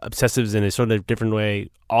obsessives in a sort of different way,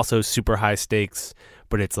 also super high stakes,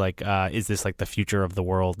 but it's like, is this like the future of the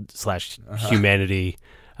world / humanity?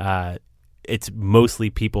 It's mostly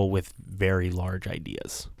people with very large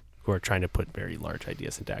ideas who are trying to put very large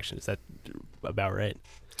ideas into action. Is that about right?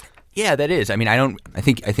 Yeah, that is. I mean, I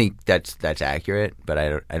think that's accurate, but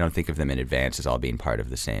I don't think of them in advance as all being part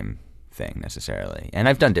of the same thing necessarily. And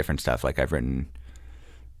I've done different stuff. Like I've written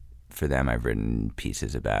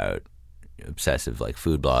pieces about obsessive like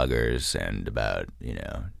food bloggers and about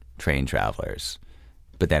train travelers,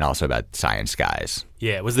 but then also about science guys.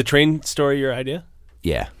 Yeah, was the train story your idea?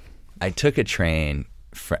 Yeah, I took a train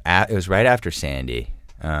it was right after Sandy.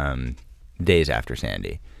 Days after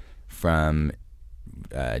Sandy, from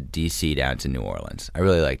D.C. down to New Orleans. I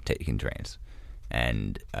really like taking trains,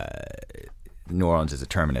 and New Orleans is a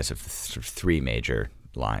terminus of 3 major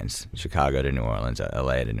lines: Chicago to New Orleans,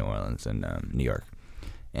 L.A. to New Orleans, and New York.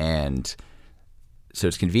 And so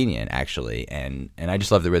it's convenient, actually, and I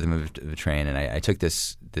just love the rhythm of a train. And I took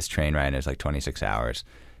this train ride, and it was like 26 hours,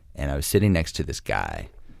 and I was sitting next to this guy.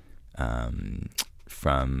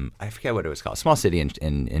 From, I forget what it was called, a small city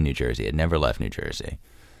in New Jersey. I'd never left New Jersey.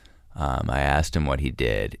 I asked him what he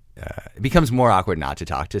did. It becomes more awkward not to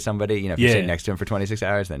talk to somebody. If you're sitting next to him for 26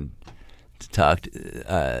 hours, then to talk.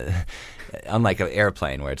 Unlike an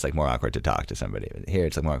airplane where it's like more awkward to talk to somebody. Here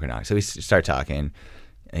it's like more awkward to talk. So we start talking.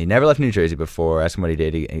 He never left New Jersey before. I asked him what he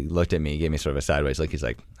did. He looked at me, gave me sort of a sideways look. He's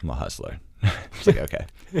like, I'm a hustler. I was like, okay,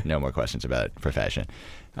 no more questions about profession.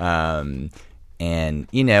 And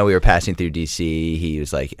we were passing through D.C. He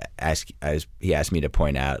was like, he asked me to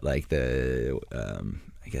point out like the,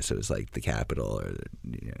 I guess it was like the Capitol or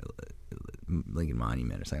Lincoln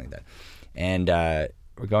Monument or something like that. And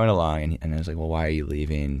we're going along, and I was like, well, why are you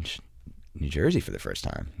leaving New Jersey for the first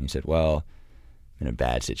time? And he said, well, I'm in a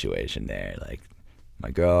bad situation there. Like my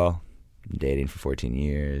girl, I'm dating for 14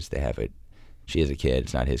 years. She has a kid.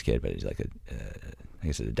 It's not his kid, but he's like I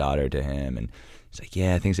guess it's a daughter to him, and. He's like,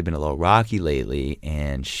 yeah, things have been a little rocky lately,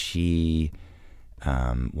 and she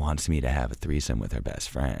wants me to have a threesome with her best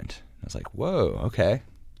friend. I was like, whoa, okay.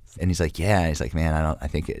 And he's like, yeah. And he's like, man,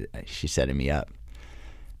 she's setting me up.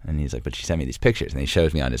 And he's like, but she sent me these pictures. And he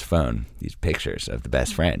shows me on his phone these pictures of the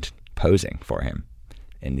best friend posing for him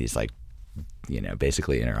in these like,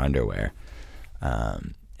 basically in her underwear.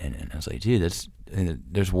 And I was like, dude,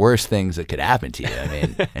 there's worse things that could happen to you. I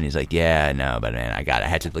mean, and he's like, yeah, no, but man, I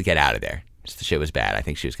had to get out of there. The shit was bad. I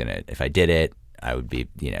think she was gonna. If I did it, I would be.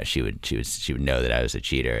 She would know that I was a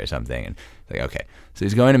cheater or something. And like, okay. So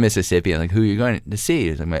he's going to Mississippi. I'm like, who are you going to see?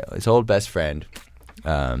 He's like, his old best friend,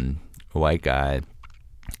 a white guy,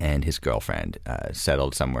 and his girlfriend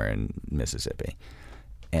settled somewhere in Mississippi.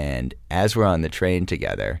 And as we're on the train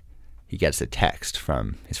together, he gets a text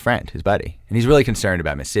from his friend, his buddy, and he's really concerned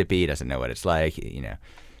about Mississippi. He doesn't know what it's like.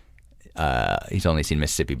 He's only seen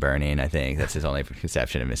Mississippi Burning, I think. That's his only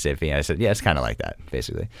conception of Mississippi. And I said, yeah, it's kind of like that,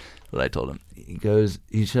 basically. What I told him.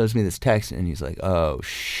 He shows me this text, and he's like, oh,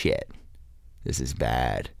 shit. This is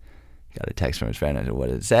bad. Got a text from his friend. I said, what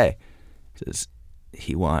did it say? It says,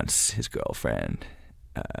 he wants his girlfriend.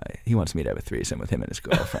 He wants me to have a threesome with him and his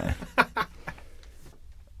girlfriend.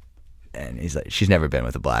 And he's like, she's never been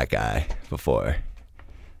with a black guy before.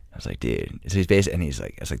 I was like, dude. So he's basically, and he's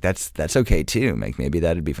like, I was like, that's okay too. Like maybe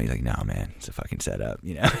that'd be funny. He's like, no, man, it's a fucking setup,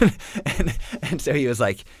 you know. and so he was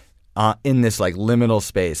like, in this like liminal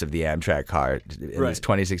space of the Amtrak car, in this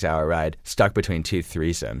 26-hour ride, stuck between two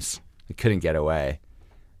threesomes. He couldn't get away.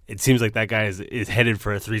 It seems like that guy is headed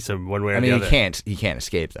for a threesome one way or the other. He can't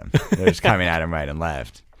escape them. They're just coming at him right and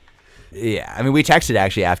left. Yeah, I mean, we texted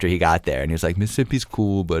actually after he got there, and he was like, Mississippi's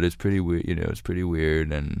cool, but it's pretty weird. You know, it's pretty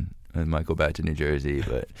weird, and I might go back to New Jersey,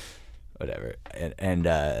 but whatever. And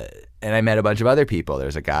I met a bunch of other people. There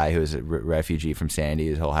was a guy who was a refugee from Sandy.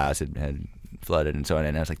 His whole house had flooded and so on.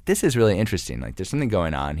 And I was like, this is really interesting. Like, there's something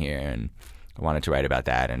going on here, and I wanted to write about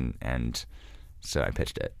that. And so I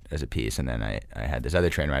pitched it as a piece, and then I had this other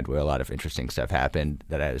train ride where a lot of interesting stuff happened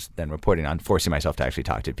that I was then reporting on, forcing myself to actually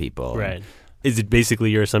talk to people. Right. Is it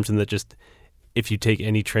basically your assumption that just if you take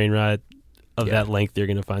any train ride of that length, you're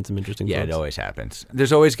going to find some interesting folks? It always happens.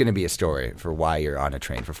 There's always going to be a story for why you're on a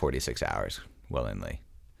train for 46 hours willingly.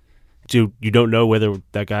 You don't know whether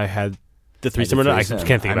that guy had the threesome or not? I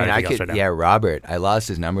can't think about anything else right now. Yeah, Robert. I lost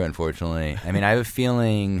his number, unfortunately. I mean, I have a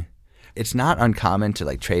feeling it's not uncommon to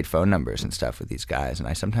like trade phone numbers and stuff with these guys, and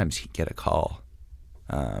I sometimes get a call.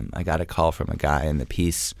 I got a call from a guy in the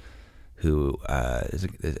piece who is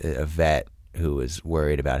a vet who was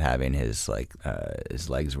worried about having his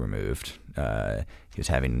legs removed. He was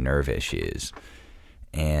having nerve issues,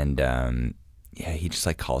 and he just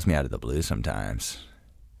like calls me out of the blue sometimes.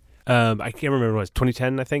 I can't remember what it was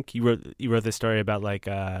 2010. I think you wrote this story about like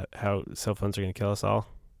how cell phones are going to kill us all.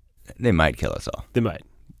 They might kill us all. They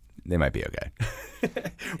might be okay.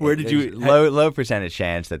 Where did you low percentage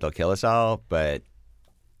chance that they'll kill us all, but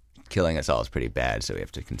killing us all is pretty bad, so we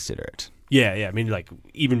have to consider it. Yeah. I mean, like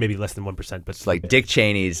even maybe less than 1%, but it's like Dick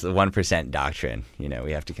Cheney's 1% doctrine. You know,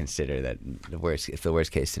 we have to consider that the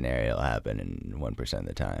worst case scenario will happen in 1% of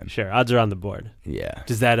the time. Sure, odds are on the board. Yeah.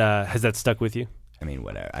 Does that has that stuck with you? I mean,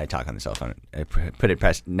 whatever. I talk on the cell phone. I put it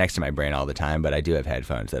pressed next to my brain all the time, but I do have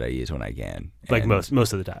headphones that I use when I can. Like most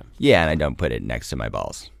of the time. Yeah, and I don't put it next to my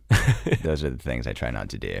balls. Those are the things I try not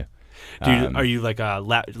to do. Are you like a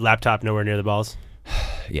laptop nowhere near the balls?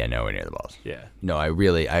 Yeah, nowhere near the balls. Yeah. No, I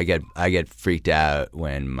get freaked out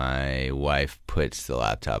when my wife puts the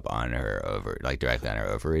laptop on her directly on her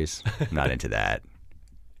ovaries. I'm not into that,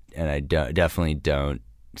 and I definitely don't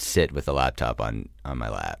sit with the laptop on my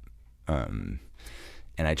lap.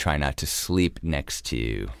 And I try not to sleep next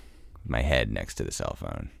to my head next to the cell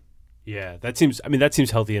phone. Yeah, that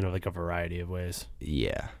seems healthy in like a variety of ways.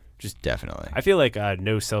 Yeah. Just definitely. I feel like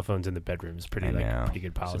no cell phones in the bedroom is pretty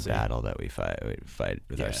good policy. It's a battle that we fight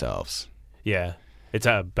with ourselves. Yeah, it's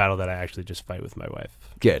a battle that I actually just fight with my wife.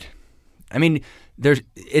 Good. I mean,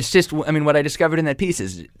 what I discovered in that piece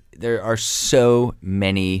is there are so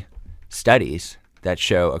many studies that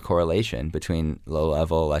show a correlation between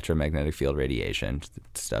low-level electromagnetic field radiation,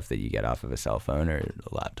 stuff that you get off of a cell phone or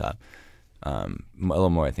a laptop, a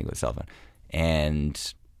little more I think with a cell phone,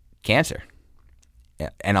 and cancer.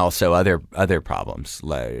 And also other problems, and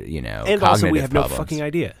cognitive also we have problems. No fucking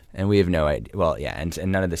idea. And we have no idea. Well, yeah, and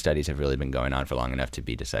none of the studies have really been going on for long enough to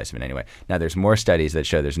be decisive in any way. Now, there's more studies that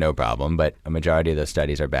show there's no problem, but a majority of those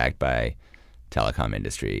studies are backed by telecom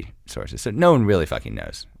industry sources. So no one really fucking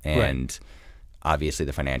knows. And obviously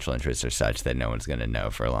the financial interests are such that no one's going to know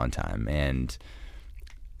for a long time. And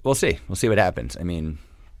we'll see. We'll see what happens. I mean...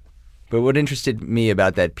 But what interested me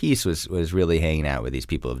about that piece was really hanging out with these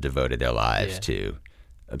people who've devoted their lives to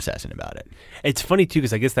obsessing about it. It's funny too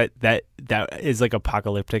because I guess that is like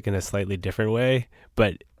apocalyptic in a slightly different way,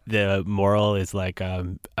 but the moral is like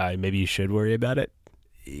maybe you should worry about it.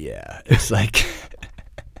 Yeah, it's like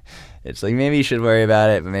maybe you should worry about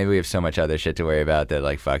it, but maybe we have so much other shit to worry about that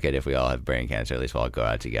like fuck it, if we all have brain cancer, at least we'll all go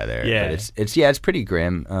out together. Yeah, but it's pretty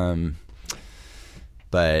grim.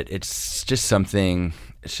 But it's just something.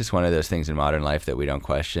 It's just one of those things in modern life that we don't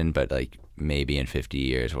question, but like maybe in 50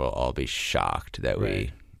 years we'll all be shocked that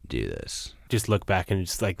we do this. Just look back and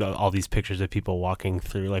just like all these pictures of people walking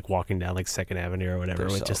down like 2nd Avenue or whatever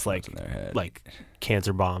with just like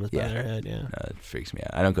cancer bombs by their head. Yeah, no, it freaks me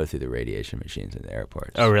out. I don't go through the radiation machines in the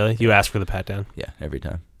airports. Oh, really? You ask for the pat down? Yeah, every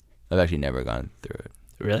time. I've actually never gone through it.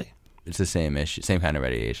 Really? It's the same issue, same kind of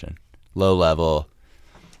radiation, low level.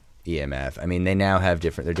 EMF. I mean, they now have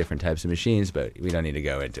different types of machines, but we don't need to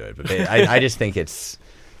go into it. But I just think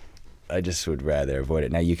I just would rather avoid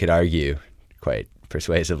it. Now, you could argue quite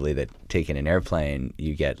persuasively that taking an airplane,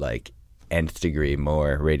 you get like nth degree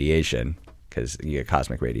more radiation because you get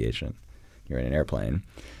cosmic radiation. You're in an airplane,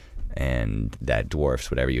 and that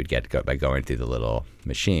dwarfs whatever you would get by going through the little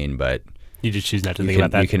machine. But You just choose not to think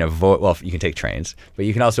about that. You can avoid. Well, you can take trains, but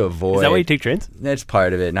you can also avoid. Is that why you take trains? That's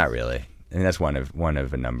part of it. Not really. I mean, that's one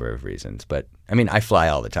of a number of reasons. But I mean, I fly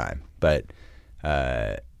all the time. But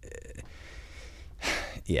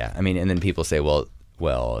yeah, I mean, and then people say, well,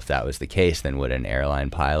 if that was the case, then would airline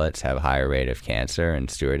pilots have a higher rate of cancer and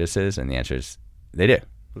stewardesses? And the answer is they do.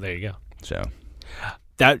 Well, there you go. So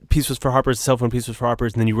that piece was for Harper's. The cell phone piece was for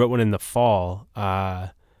Harper's, and then you wrote one in the fall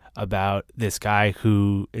about this guy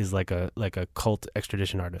who is like a cult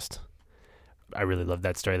extradition artist. I really love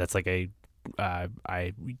that story. That's like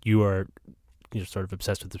you're sort of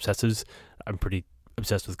obsessed with obsessives. I'm pretty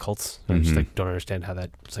obsessed with cults. I just like don't understand how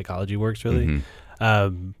that psychology works really.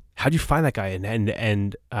 How'd you find that guy?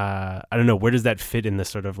 And I don't know, where does that fit in the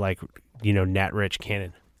sort of like, Nat Rich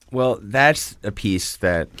canon? Well, that's a piece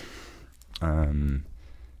that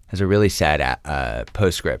has a really sad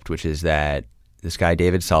postscript, which is that this guy,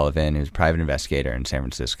 David Sullivan, who's a private investigator in San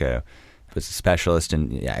Francisco, was a specialist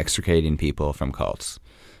in extricating people from cults.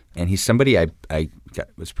 And he's somebody I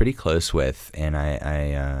was pretty close with, and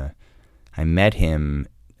I met him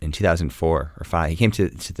in 2004 or 2005. He came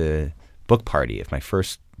to the book party of my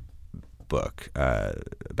first book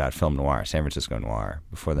about film noir, San Francisco noir,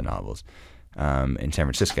 before the novels, in San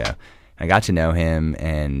Francisco. I got to know him,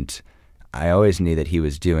 and I always knew that he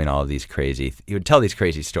was doing all of these he would tell these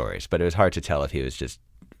crazy stories, but it was hard to tell if he was just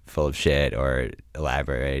full of shit or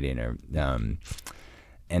elaborating or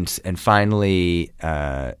and finally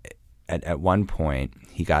at one point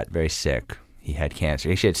he got very sick. He had cancer.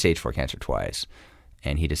 He actually had stage 4 cancer twice,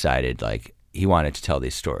 and he decided like he wanted to tell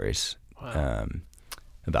these stories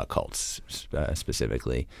about cults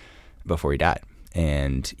specifically before he died.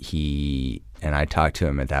 And I talked to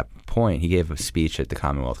him at that point. He gave a speech at the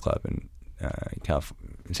Commonwealth Club in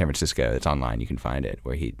San Francisco. It's online. You can find it.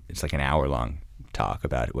 It's like an hour-long talk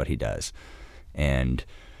about what he does and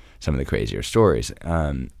some of the crazier stories.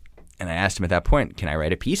 And I asked him at that point, "Can I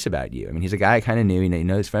write a piece about you?" I mean, he's a guy I kind of knew.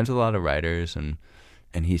 He's friends with a lot of writers,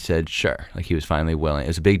 and he said, sure. Like he was finally willing. It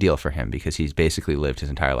was a big deal for him because he's basically lived his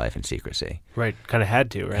entire life in secrecy. Right. Kind of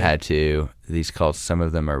had to, right? Had to. These cults, some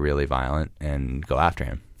of them are really violent and go after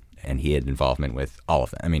him. And he had involvement with all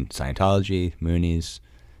of them. I mean, Scientology, Moonies.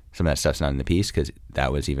 Some of that stuff's not in the piece because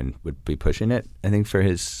that would be pushing it. I think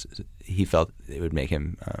he felt it would make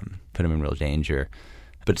him, put him in real danger.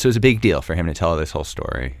 But so it was a big deal for him to tell this whole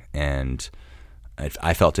story. And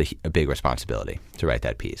I felt a big responsibility to write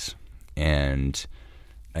that piece. And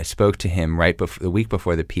I spoke to him the week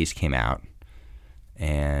before the piece came out,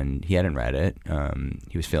 and he hadn't read it.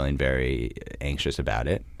 He was feeling very anxious about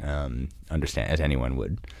it, as anyone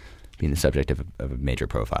would, being the subject of a major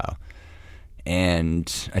profile.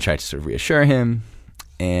 And I tried to sort of reassure him,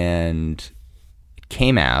 and it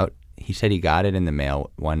came out. He said he got it in the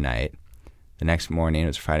mail one night. The next morning, it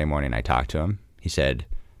was Friday morning, I talked to him. He said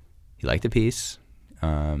he liked the piece. He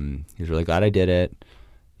was really glad I did it.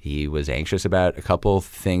 He was anxious about a couple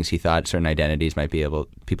things. He thought certain identities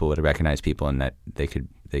people would recognize people and that they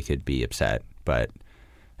could be upset. But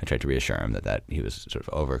I tried to reassure him that he was sort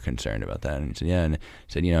of over concerned about that. And he said, yeah. And he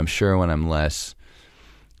said, I'm sure when I'm less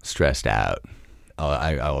stressed out,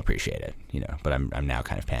 I'll appreciate it, But I'm now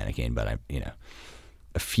kind of panicking. But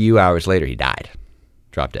a few hours later, he died,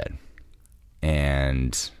 dropped dead,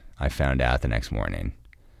 and I found out the next morning.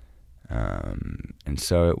 And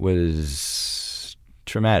so it was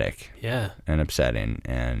traumatic, and upsetting,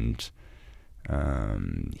 and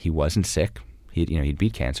he wasn't sick. He'd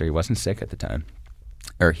beat cancer. He wasn't sick at the time,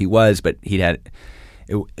 or he was, but he'd had.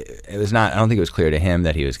 It was not. I don't think it was clear to him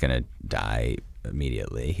that he was going to die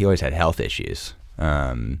immediately. He always had health issues,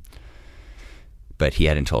 but he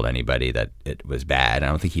hadn't told anybody that it was bad. I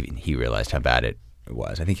don't think he realized how bad it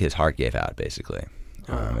was. I think his heart gave out basically.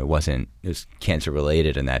 It was cancer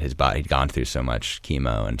related, and that his body had gone through so much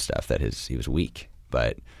chemo and stuff that he was weak.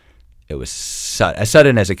 But it was as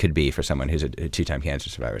sudden as it could be for someone who's a 2-time cancer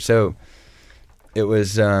survivor. So it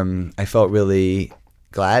was. I felt really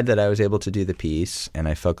glad that I was able to do the piece, and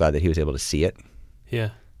I felt glad that he was able to see it. Yeah.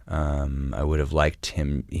 I would have liked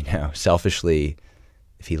him, selfishly,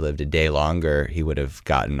 if he lived a day longer, he would have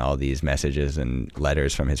gotten all these messages and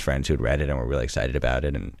letters from his friends who had read it and were really excited about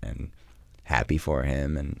it and happy for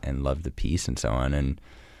him and loved the piece and so on, and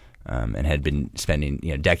had been spending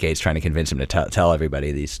decades trying to convince him to tell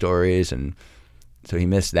everybody these stories, and so he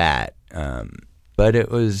missed that. But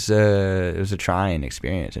it was a trying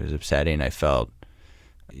experience. It was upsetting. I felt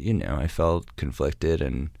conflicted,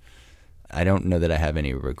 and I don't know that I have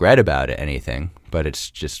any regret about anything, but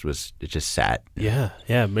it just sat. Yeah.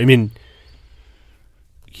 I mean,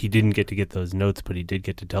 he didn't get to get those notes, but he did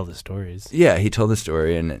get to tell the stories. Yeah, he told the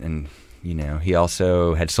story, and he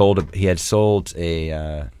also had sold a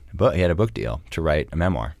book. He had a book deal to write a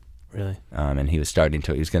memoir. Really? And he was going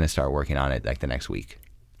to start working on it like the next week.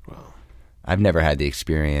 Wow. I've never had the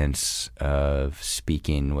experience of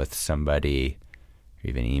speaking with somebody, or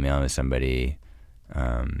even emailing with somebody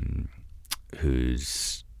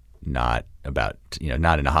who's not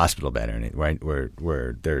not in a hospital bed or anything, right?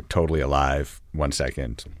 Where they're totally alive one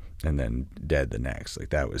second and then dead the next. Like,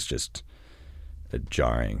 that was just a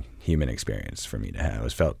jarring human experience for me to have. I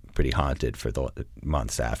felt pretty haunted for the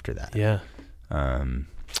months after that. Yeah.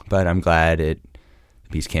 But I'm glad the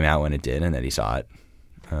piece came out when it did and that he saw it.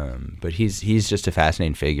 But he's just a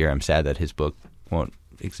fascinating figure. I'm sad that his book won't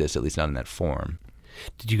exist, at least not in that form.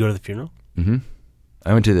 Did you go to the funeral? Mm-hmm.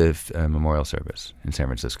 I went to the memorial service in San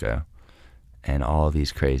Francisco, and all of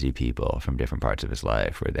these crazy people from different parts of his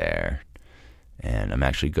life were there. And I'm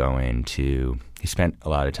actually he spent a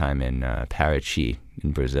lot of time in Paraty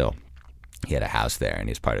in Brazil. He had a house there, and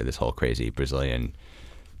he was part of this whole crazy Brazilian.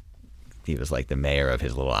 He was like the mayor of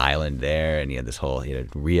his little island there, and he had a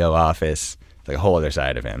Rio office, like a whole other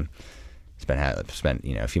side of him. Spent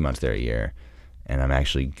a few months there a year, and I'm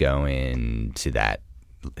actually going to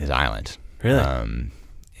his island. Really?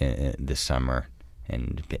 This summer,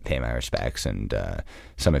 and pay my respects. And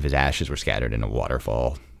some of his ashes were scattered in a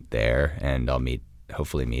waterfall there, and I'll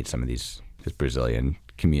hopefully meet some of this Brazilian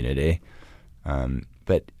community.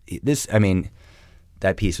 But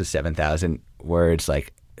that piece was 7,000 words.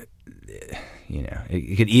 Like,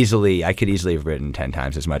 I could easily have written 10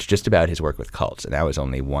 times as much just about his work with cults, and that was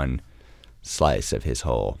only one slice of his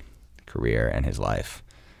whole career and his life.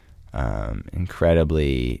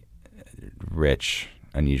 Incredibly rich,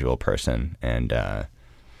 unusual person. And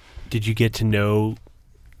did you get to know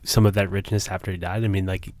some of that richness after he died? I mean,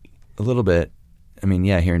 like, a little bit. I mean,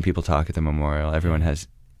 yeah, hearing people talk at the memorial, everyone has,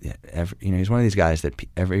 he's one of these guys that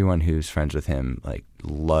everyone who's friends with him, like,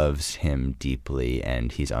 loves him deeply,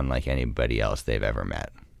 and he's unlike anybody else they've ever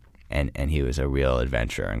met. And he was a real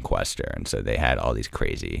adventurer and quester, and so they had all these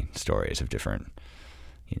crazy stories of different,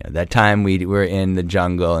 that time we were in the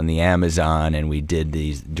jungle in the Amazon and we did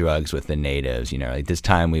these drugs with the natives, like this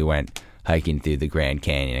time we went hiking through the Grand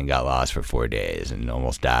Canyon and got lost for 4 days and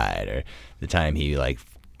almost died, or the time he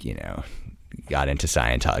got into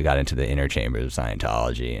Scientology, got into the inner chambers of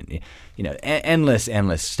Scientology, and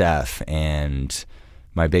endless stuff. And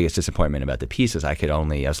my biggest disappointment about the piece is I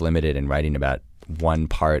was limited in writing about one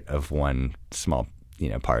part of one small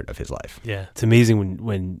part of his life. Yeah, it's amazing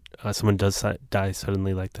when someone does die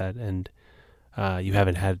suddenly like that, and you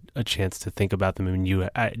haven't had a chance to think about them. I mean,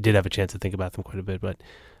 I did have a chance to think about them quite a bit, but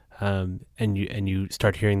and you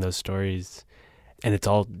start hearing those stories, and it's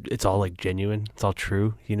all like genuine. It's all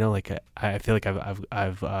true. Like I feel like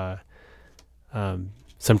I've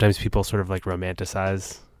sometimes people sort of like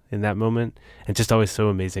romanticize in that moment, and it's just always so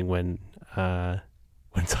amazing when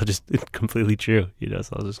it's all just completely true,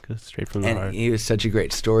 so I'll just go straight from the heart. And he was such a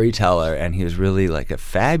great storyteller, and he was really like a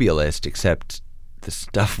fabulist, except the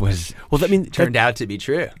stuff turned out to be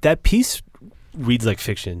true. That piece reads like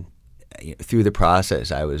fiction. Through the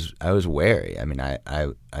process, I was wary. I mean, I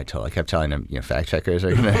kept telling him, fact checkers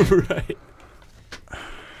are gonna right.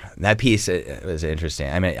 That piece, it was interesting.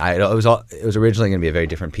 I mean, it was originally going to be a very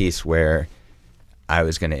different piece where I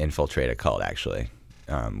was going to infiltrate a cult, actually,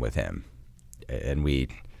 with him. And we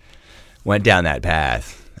went down that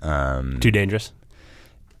path. Too dangerous?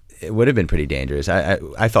 It would have been pretty dangerous.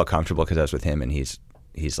 I felt comfortable because I was with him, and he's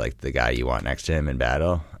like the guy you want next to him in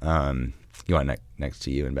battle. You want next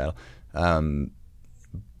to you in battle.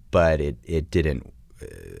 But it didn't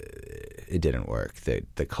work.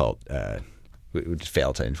 The cult we just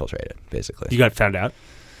failed to infiltrate it, basically. You got found out?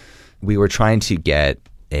 We were trying to get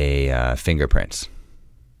fingerprints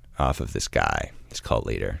off of this guy, this cult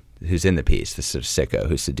leader, who's in the piece, this sort of sicko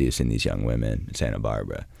who's seducing these young women in Santa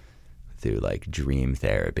Barbara through like dream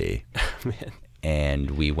therapy. Man.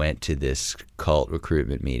 And we went to this cult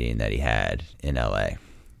recruitment meeting that he had in LA.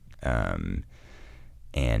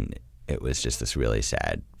 And it was just this really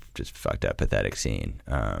sad, just fucked up, pathetic scene.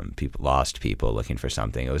 People looking for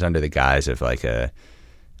something. It was under the guise of like a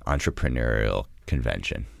entrepreneurial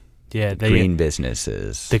convention. Yeah, green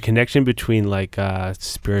businesses. The connection between like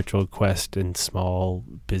spiritual quest and small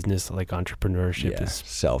business, like entrepreneurship, is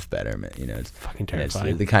self-betterment. It's fucking terrifying.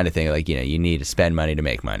 It's the kind of thing like you need to spend money to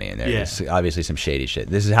make money, and there's obviously some shady shit.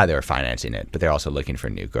 This is how they were financing it, but they're also looking for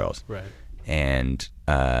new girls. Right. And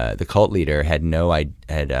the cult leader had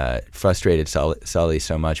frustrated Sully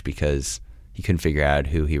so much because he couldn't figure out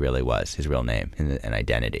who he really was, his real name and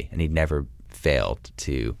identity, and he'd never failed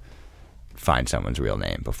to find someone's real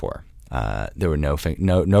name before. There were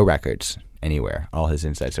no records anywhere. All his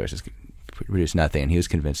inside sources produced nothing. And he was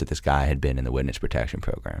convinced that this guy had been in the witness protection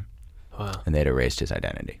program. Wow. And they'd erased his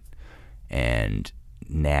identity. And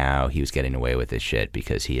now he was getting away with this shit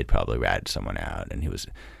because he had probably ratted someone out, and he was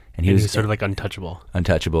sort of like untouchable.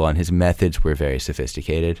 Untouchable, and his methods were very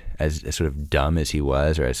sophisticated, as sort of dumb as he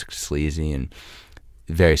was, or as sleazy, and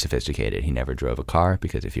very sophisticated. He never drove a car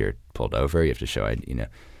because if you're pulled over, you have to show,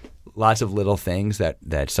 lots of little things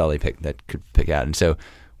that Sully could pick out. And so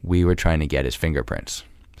we were trying to get his fingerprints.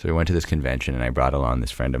 So we went to this convention, and I brought along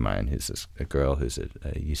this friend of mine who's a girl who's a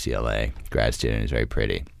UCLA grad student, who's very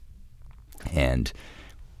pretty. And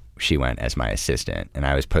she went as my assistant, and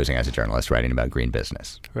I was posing as a journalist writing about green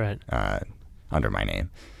business, right, under my name.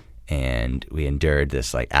 And we endured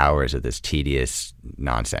this hours of this tedious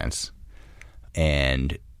nonsense.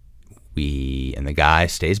 And the guy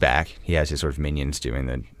stays back. He has his sort of minions doing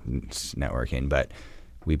the networking, but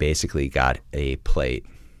we basically got a plate,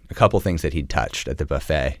 a couple things that he'd touched at the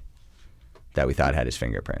buffet that we thought had his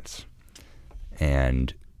fingerprints,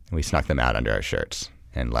 and we snuck them out under our shirts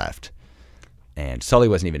and left. And Sully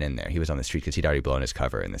wasn't even in there. He was on the street because he'd already blown his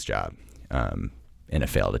cover in this job in a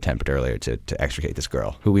failed attempt earlier to extricate this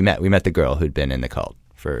girl who we met. We met the girl who'd been in the cult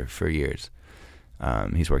for years.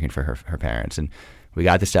 He's working for her parents. And we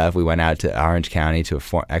got the stuff. We went out to Orange County to a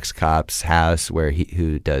ex-cop's house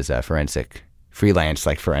who does freelance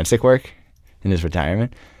forensic work in his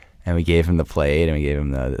retirement. And we gave him the plate, and we gave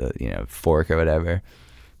him the fork or whatever.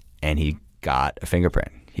 And he got a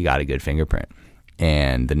fingerprint. He got a good fingerprint.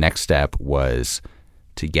 And the next step was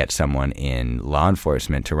to get someone in law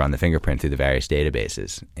enforcement to run the fingerprint through the various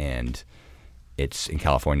databases. And in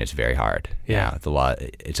California, it's very hard. Yeah. Now, the law,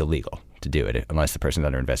 it's illegal to do it unless the person's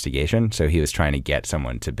under investigation. So he was trying to get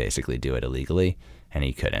someone to basically do it illegally, and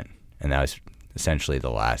he couldn't. And that was essentially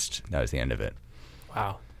that was the end of it.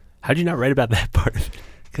 Wow. How'd you not write about that part of it?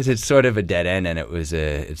 Because it's sort of a dead end, and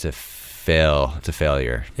it's a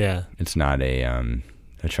failure. Yeah. It's not a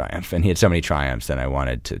triumph. And he had so many triumphs that I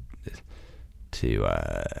wanted to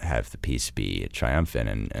have the piece be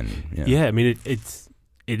triumphant and Yeah, I mean it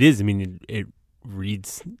is. I mean it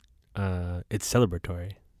reads it's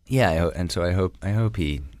celebratory. Yeah, and so I hope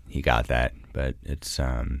he got that, but it's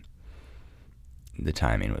the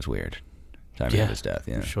timing was weird. Timing of his death,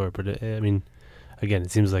 yeah. Sure, but I mean, again,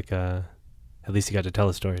 it seems like at least he got to tell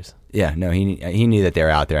the stories. Yeah, no, he knew that they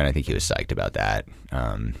were out there, and I think he was psyched about that.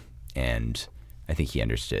 And I think he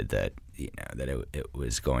understood that that it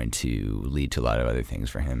was going to lead to a lot of other things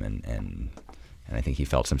for him, and I think he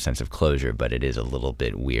felt some sense of closure. But it is a little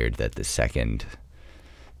bit weird that the second,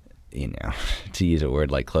 to use a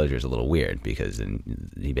word like closure is a little weird because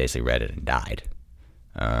he basically read it and died.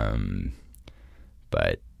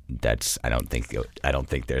 But I don't think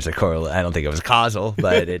there's a correlation. I don't think it was causal,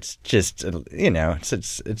 but it's just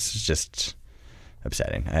it's just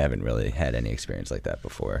upsetting. I haven't really had any experience like that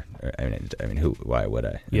before. I mean, why would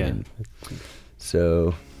I? Yeah.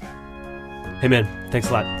 So. Hey man, thanks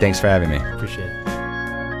a lot. Thanks for having me. Appreciate it.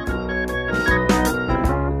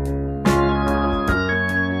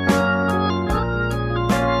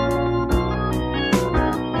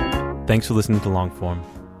 Thanks for listening to Longform.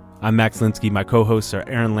 I'm Max Linsky. My co-hosts are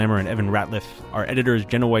Aaron Lammer and Evan Ratliff. Our editor is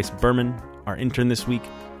Jenna Weiss-Berman. Our intern this week,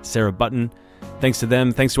 Sarah Button. Thanks to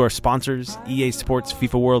them. Thanks to our sponsors, EA Sports,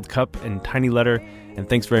 FIFA World Cup, and Tiny Letter. And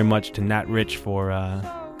thanks very much to Nat Rich for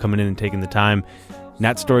coming in and taking the time.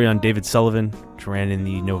 Nat's story on David Sullivan, which ran in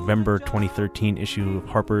the November 2013 issue of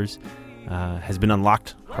Harper's, has been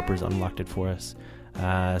unlocked. Harper's unlocked it for us.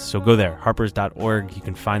 So go there, harpers.org. You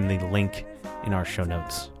can find the link in our show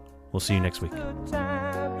notes. We'll see you next week.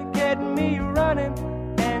 Getting me running,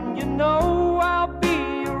 and you know I'll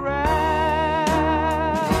be around.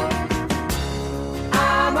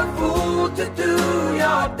 I'm a fool to do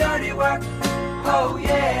your dirty work, oh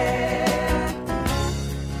yeah.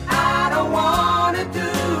 I don't want to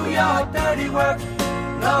do your dirty work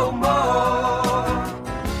no more.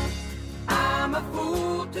 I'm a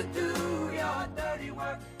fool to do your dirty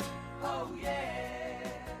work, oh yeah.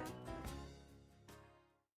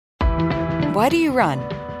 Why do you run?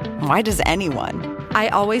 Why does anyone? I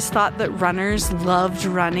always thought that runners loved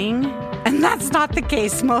running, and that's not the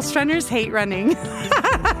case. Most runners hate running,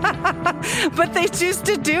 but they choose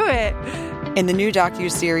to do it. In the new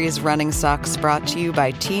docuseries Running Sucks, brought to you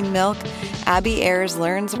by Team Milk, Abby Ayers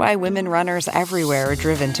learns why women runners everywhere are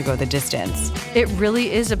driven to go the distance. It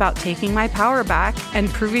really is about taking my power back and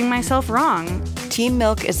proving myself wrong. Team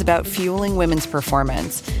Milk is about fueling women's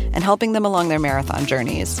performance and helping them along their marathon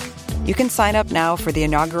journeys. You can sign up now for the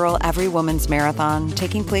inaugural Every Woman's Marathon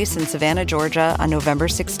taking place in Savannah, Georgia on November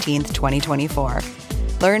 16th, 2024.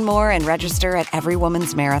 Learn more and register at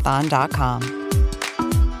everywomansmarathon.com.